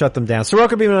Atlanta can shut them down.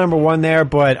 Soroka being number 1 there,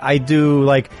 but I do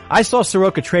I saw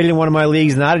Soroka traded in one of my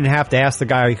leagues, and I didn't have to ask the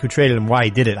guy who traded him why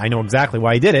he did it. I know exactly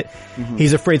why he did it. Mm-hmm.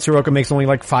 He's afraid Soroka makes only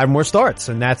 5 more starts,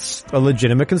 and that's a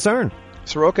legitimate concern.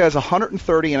 Soroka has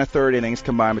 130 and a third innings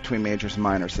combined between majors and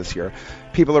minors this year.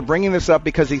 People are bringing this up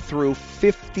because he threw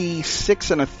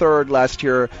 56 and a third last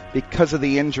year because of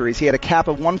the injuries. He had a cap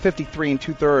of 153 and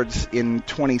 2/3 in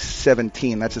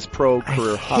 2017. That's his pro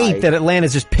career high. I hate that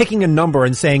Atlanta's just picking a number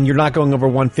and saying you're not going over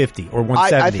 150 or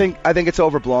 170. I think it's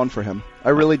overblown for him. I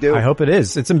really do. I hope it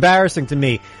is. It's embarrassing to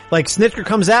me. Snitker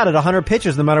comes out at 100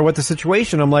 pitches no matter what the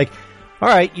situation. I'm like, all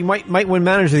right, you might win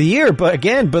manager of the year, but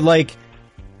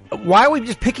why are we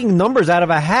just picking numbers out of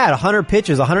a hat? 100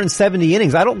 pitches, 170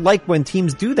 innings. I don't like when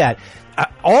teams do that.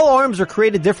 All arms are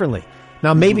created differently.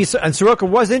 Now, maybe, and Soroka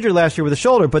was injured last year with a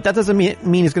shoulder, but that doesn't mean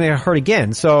he's going to get hurt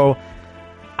again. So,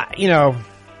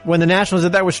 when the Nationals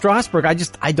did that with Strasburg,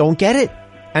 I don't get it.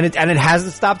 And it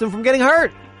hasn't stopped him from getting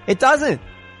hurt. It doesn't.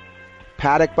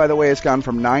 Paddock, by the way, has gone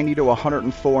from 90 to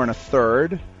 104 and a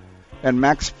third. And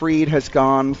Max Fried has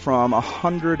gone from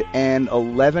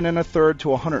 111 and a third to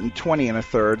 120 and a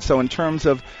third. So in terms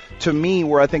of, to me,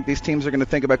 where I think these teams are going to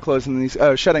think about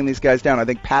shutting these guys down, I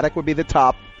think Paddock would be the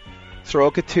top,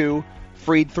 Soroka 2,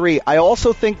 Fried 3. I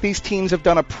also think these teams have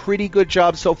done a pretty good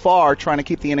job so far trying to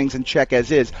keep the innings in check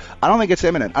as is. I don't think it's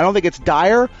imminent. I don't think it's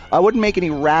dire. I wouldn't make any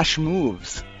rash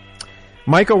moves.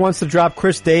 Michael wants to drop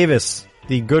Chris Davis,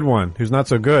 the good one, who's not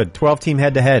so good. 12-team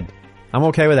head-to-head. I'm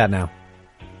okay with that now.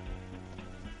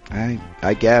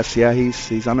 I guess, yeah, he's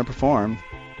underperformed.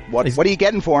 What are you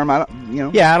getting for him?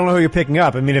 Yeah, I don't know who you're picking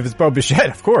up. I mean, if it's Bo Bichette,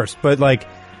 of course, but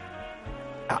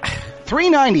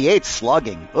 398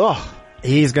 slugging. Ugh.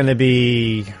 He's going to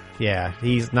be,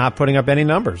 he's not putting up any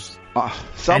numbers.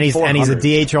 And he's a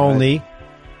DH only. Right.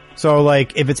 So,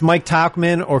 if it's Mike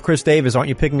Tauchman or Chris Davis, aren't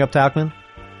you picking up Tauchman?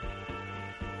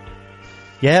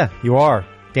 Yeah, you are.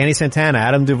 Danny Santana,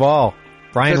 Adam Duvall,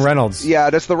 Brian Reynolds. Yeah,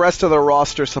 does the rest of the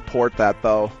roster support that,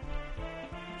 though?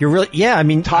 You're really, I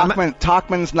mean,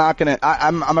 Tauchman's not going to.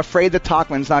 I'm afraid that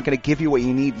Tauchman's not going to give you what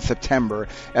you need in September,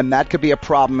 and that could be a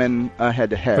problem in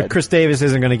head-to-head. But Chris Davis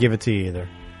isn't going to give it to you either.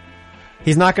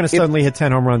 He's not going to suddenly hit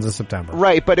 10 home runs in September.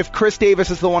 Right, but if Chris Davis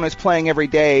is the one who's playing every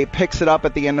day, picks it up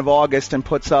at the end of August, and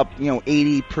puts up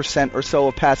 80% or so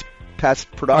of past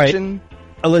production.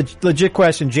 All right. A legit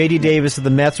question: J.D. Davis of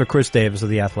the Mets or Chris Davis of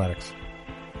the Athletics?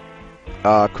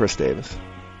 Chris Davis.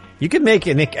 You could make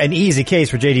an easy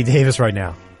case for J.D. Davis right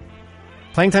now.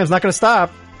 Playing time's not going to stop.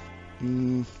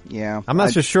 Yeah. I'm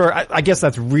not so sure. I guess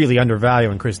that's really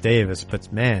undervaluing Chris Davis,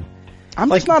 but man. I'm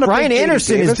just not a Brian big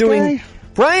Anderson Davis is doing guy.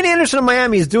 Brian Anderson of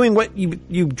Miami is doing what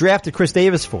you drafted Chris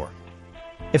Davis for.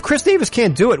 If Chris Davis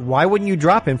can't do it, why wouldn't you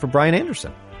drop him for Brian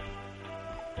Anderson?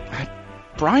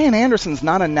 Brian Anderson's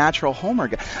not a natural homer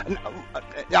guy.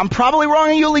 I'm probably wrong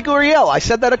on Yuli Gurriel. I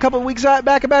said that a couple of weeks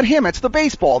back about him. It's the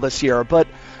baseball this year, but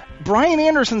Brian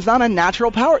Anderson's not a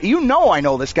natural power. I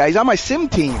know this guy. He's on my sim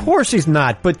team. Of course he's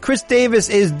not, but Chris Davis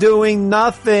is doing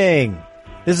nothing.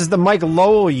 This is the Mike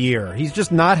Lowell year. He's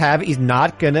just not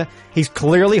he's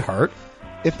clearly hurt.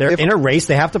 If they're in a race,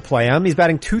 they have to play him. He's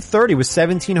batting .230 with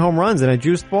 17 home runs and a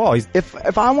juiced ball.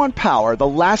 If I want power, the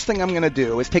last thing I'm going to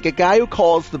do is take a guy who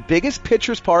calls the biggest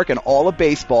pitcher's park in all of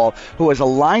baseball, who has a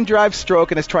line drive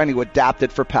stroke and is trying to adapt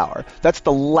it for power. That's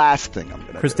the last thing I'm going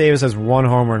to do. Chris Davis has 1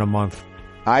 homer in a month.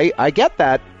 I get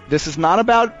that. This is not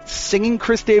about singing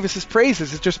Chris Davis's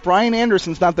praises. It's just Brian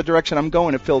Anderson's not the direction I'm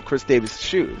going to fill Chris Davis's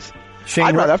shoes.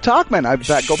 I'd rather have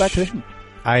Tauchman. Go back to him.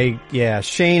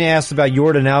 Shane asked about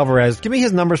Yordan Alvarez. Give me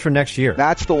his numbers for next year.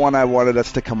 That's the one I wanted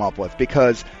us to come up with,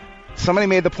 because somebody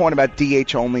made the point about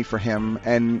DH only for him,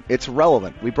 and it's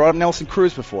relevant. We brought up Nelson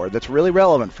Cruz before. That's really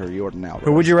relevant for Yordan Alvarez.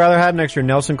 Who would you rather have next year,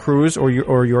 Nelson Cruz or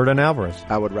Yordan Alvarez?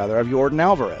 I would rather have Yordan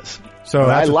Alvarez. So but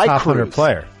that's I a like top Cruz. 100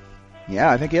 player.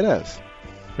 Yeah, I think it is.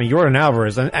 I mean, Yordan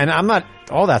Alvarez, and I'm not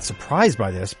all that surprised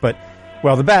by this, but,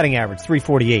 well, the batting average,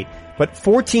 348, but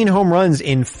 14 home runs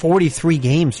in 43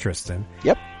 games, Tristan.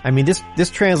 Yep. I mean, this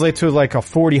translates to like a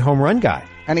 40 home run guy.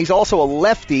 And he's also a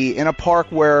lefty in a park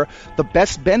where the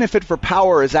best benefit for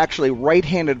power is actually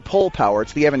right-handed pull power.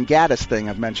 It's the Evan Gattis thing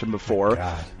I've mentioned before.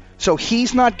 God. So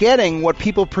he's not getting what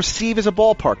people perceive as a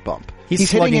ballpark bump. He's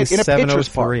hitting slugging it in a pitcher's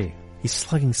park. 703. He's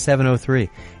slugging 703.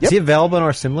 Yep. Is he available in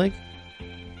our sim league?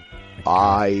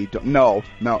 I don't know.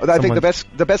 No. I think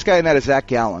the best guy in that is Zach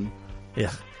Gallen.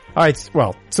 Yeah. All right.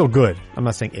 Well, still good. I'm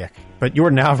not saying ick. But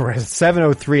Yordan Alvarez,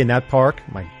 703 in that park.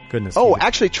 My goodness. Oh,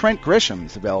 actually, Trent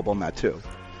Grisham's available in that, too.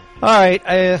 All right.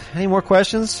 Any more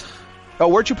questions? Oh,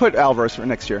 where'd you put Alvarez for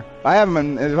next year? I have him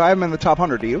in the top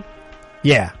 100. Do you?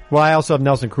 Yeah. Well, I also have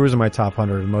Nelson Cruz in my top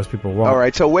 100, and most people won't. All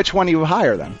right. So which one are you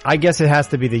higher then? I guess it has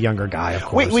to be the younger guy, of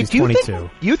course. Wait. He's Do you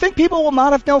 22. think people will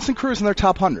not have Nelson Cruz in their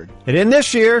top 100? It didn't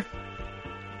this year.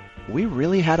 We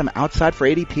really had him outside for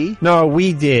ADP? No,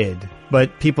 we did.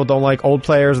 But people don't like old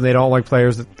players, and they don't like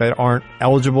players that aren't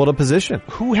eligible to position.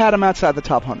 Who had him outside the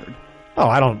top 100? Oh,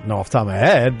 I don't know off the top of my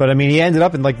head, but I mean, he ended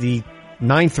up in like the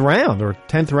 9th round or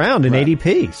 10th round in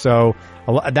ADP. So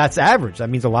that's average. That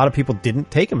means a lot of people didn't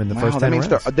take him in the first 10 rounds.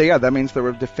 That means there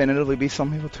would definitively be some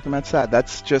people who took him outside.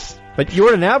 That's just... But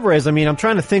Yordan Alvarez, I mean, I'm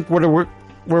trying to think where we're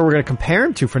going to compare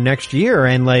him to for next year,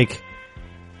 and like...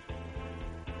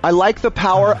 I like the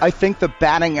power. I think the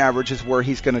batting average is where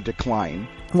he's going to decline.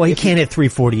 Well, he can't hit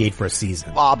 348 for a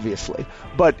season. Obviously.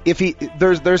 But if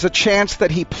there's a chance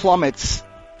that he plummets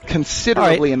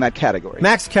considerably in that category.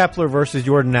 Max Kepler versus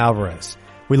Yordan Alvarez.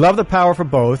 We love the power for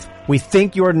both. We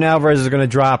think Yordan Alvarez is going to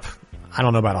drop, I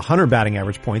don't know about 100 batting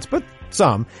average points, but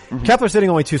some. Mm-hmm. Kepler's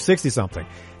hitting only 260 something.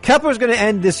 Kepler's going to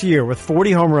end this year with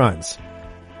 40 home runs.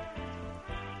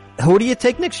 Who do you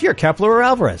take next year, Kepler or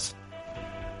Alvarez?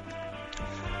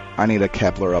 I need a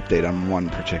Kepler update on one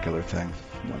particular thing.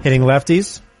 Hitting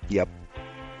lefties? Yep.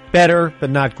 Better, but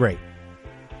not great.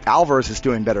 Alvarez is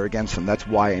doing better against them. That's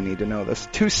why I need to know this.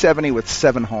 270 with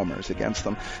 7 homers against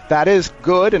them. That is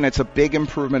good, and it's a big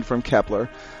improvement from Kepler.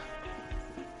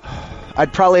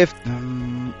 I'd probably have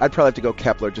to go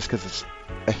Kepler just because it's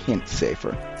a hint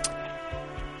safer.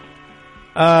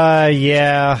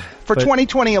 Yeah. For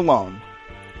 2020 alone.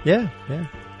 Yeah.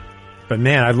 But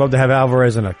man, I'd love to have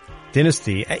Alvarez in a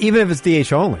dynasty, even if it's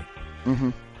DH only. Mm-hmm.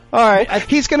 All right.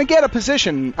 He's going to get a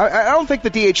position. I don't think the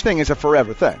DH thing is a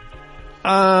forever thing.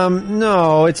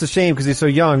 No, it's a shame because he's so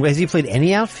young. Has he played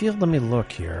any outfield? Let me look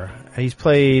here. He's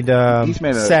played he's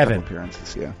made 7 couple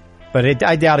appearances, yeah. But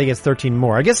I doubt he gets 13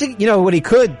 more. I guess what he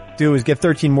could do is get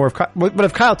 13 more. But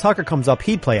if Kyle Tucker comes up,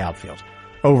 he'd play outfield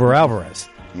over Alvarez.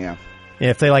 Yeah.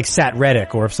 If they sat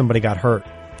Reddick or if somebody got hurt.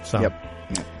 So. Yep.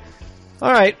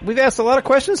 All right, we've asked a lot of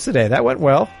questions today. That went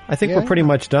well. I think we're pretty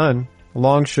much done.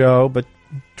 Long show, but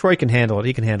Troy can handle it.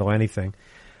 He can handle anything.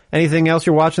 Anything else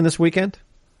you're watching this weekend?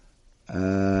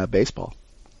 Baseball.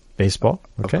 Baseball?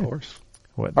 Okay. Of course.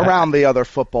 Around the other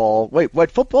football. Wait,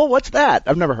 what football? What's that?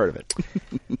 I've never heard of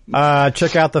it.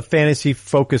 Check out the Fantasy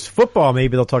Focus Football.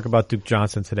 Maybe they'll talk about Duke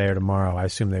Johnson today or tomorrow. I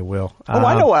assume they will.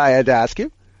 I know what I had to ask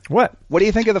you. What? What do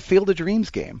you think of the Field of Dreams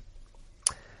game?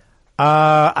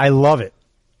 I love it.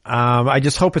 I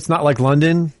just hope it's not like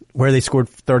London where they scored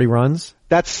 30 runs.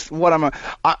 That's what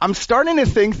I'm starting to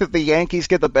think that the Yankees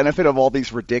get the benefit of all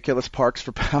these ridiculous parks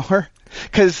for power.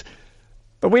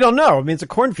 But we don't know. I mean, it's a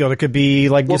cornfield. It could be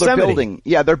like Yosemite.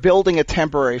 They're building a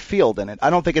temporary field in it. I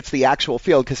don't think it's the actual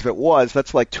field because if it was,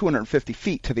 that's like 250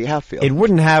 feet to the outfield. It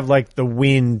wouldn't have like the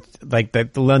wind like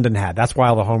that the London had. That's why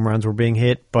all the home runs were being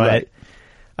hit. But right.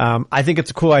 I think it's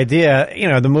a cool idea.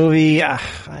 The movie, I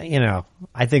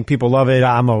think people love it.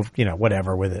 I'm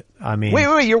whatever with it. I mean,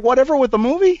 wait, you're whatever with the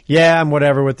movie? Yeah, I'm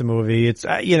whatever with the movie. It's,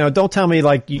 don't tell me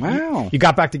like you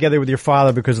got back together with your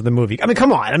father because of the movie. I mean,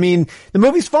 come on. I mean, the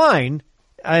movie's fine.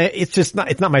 It's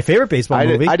not my favorite baseball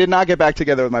movie. I did not get back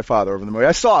together with my father over the movie.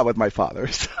 I saw it with my father.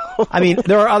 So. I mean,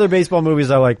 there are other baseball movies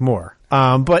I like more.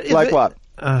 But like what?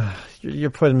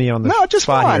 You're putting me on the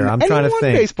spot here. I'm trying to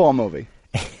think. Baseball movie.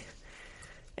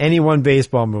 Any one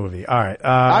baseball movie. All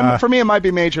right. For me, it might be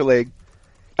Major League.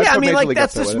 I mean,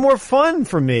 that's just more fun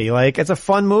for me. Like, it's a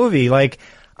fun movie. Like,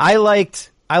 I like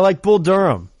Bull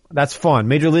Durham. That's fun.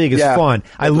 Major League is fun.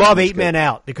 I love 8 Men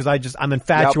Out because I'm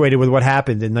infatuated with what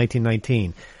happened in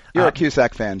 1919. You're a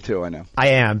Cusack fan too, I know. I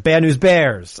am. Bad News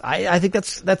Bears. I think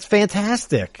that's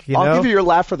fantastic. I'll give you your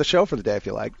laugh for the show for the day if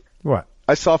you like. What?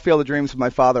 I saw Field of Dreams with my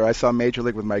father. I saw Major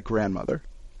League with my grandmother.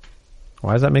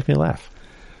 Why does that make me laugh?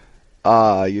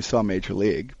 You saw Major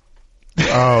League.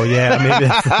 Oh, yeah.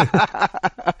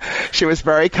 Maybe. She was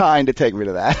very kind to take me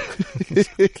to that.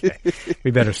 Okay.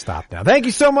 We better stop now. Thank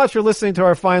you so much for listening to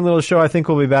our fine little show. I think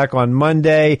we'll be back on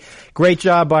Monday. Great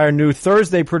job by our new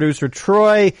Thursday producer,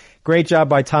 Troy. Great job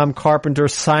by Tom Carpenter,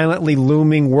 silently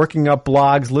looming, working up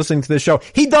blogs, listening to the show.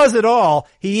 He does it all.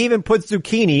 He even puts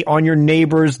zucchini on your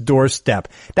neighbor's doorstep.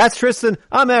 That's Tristan.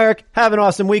 I'm Eric. Have an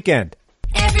awesome weekend.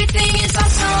 Everything is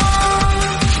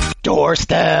awesome.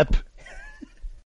 Doorstep.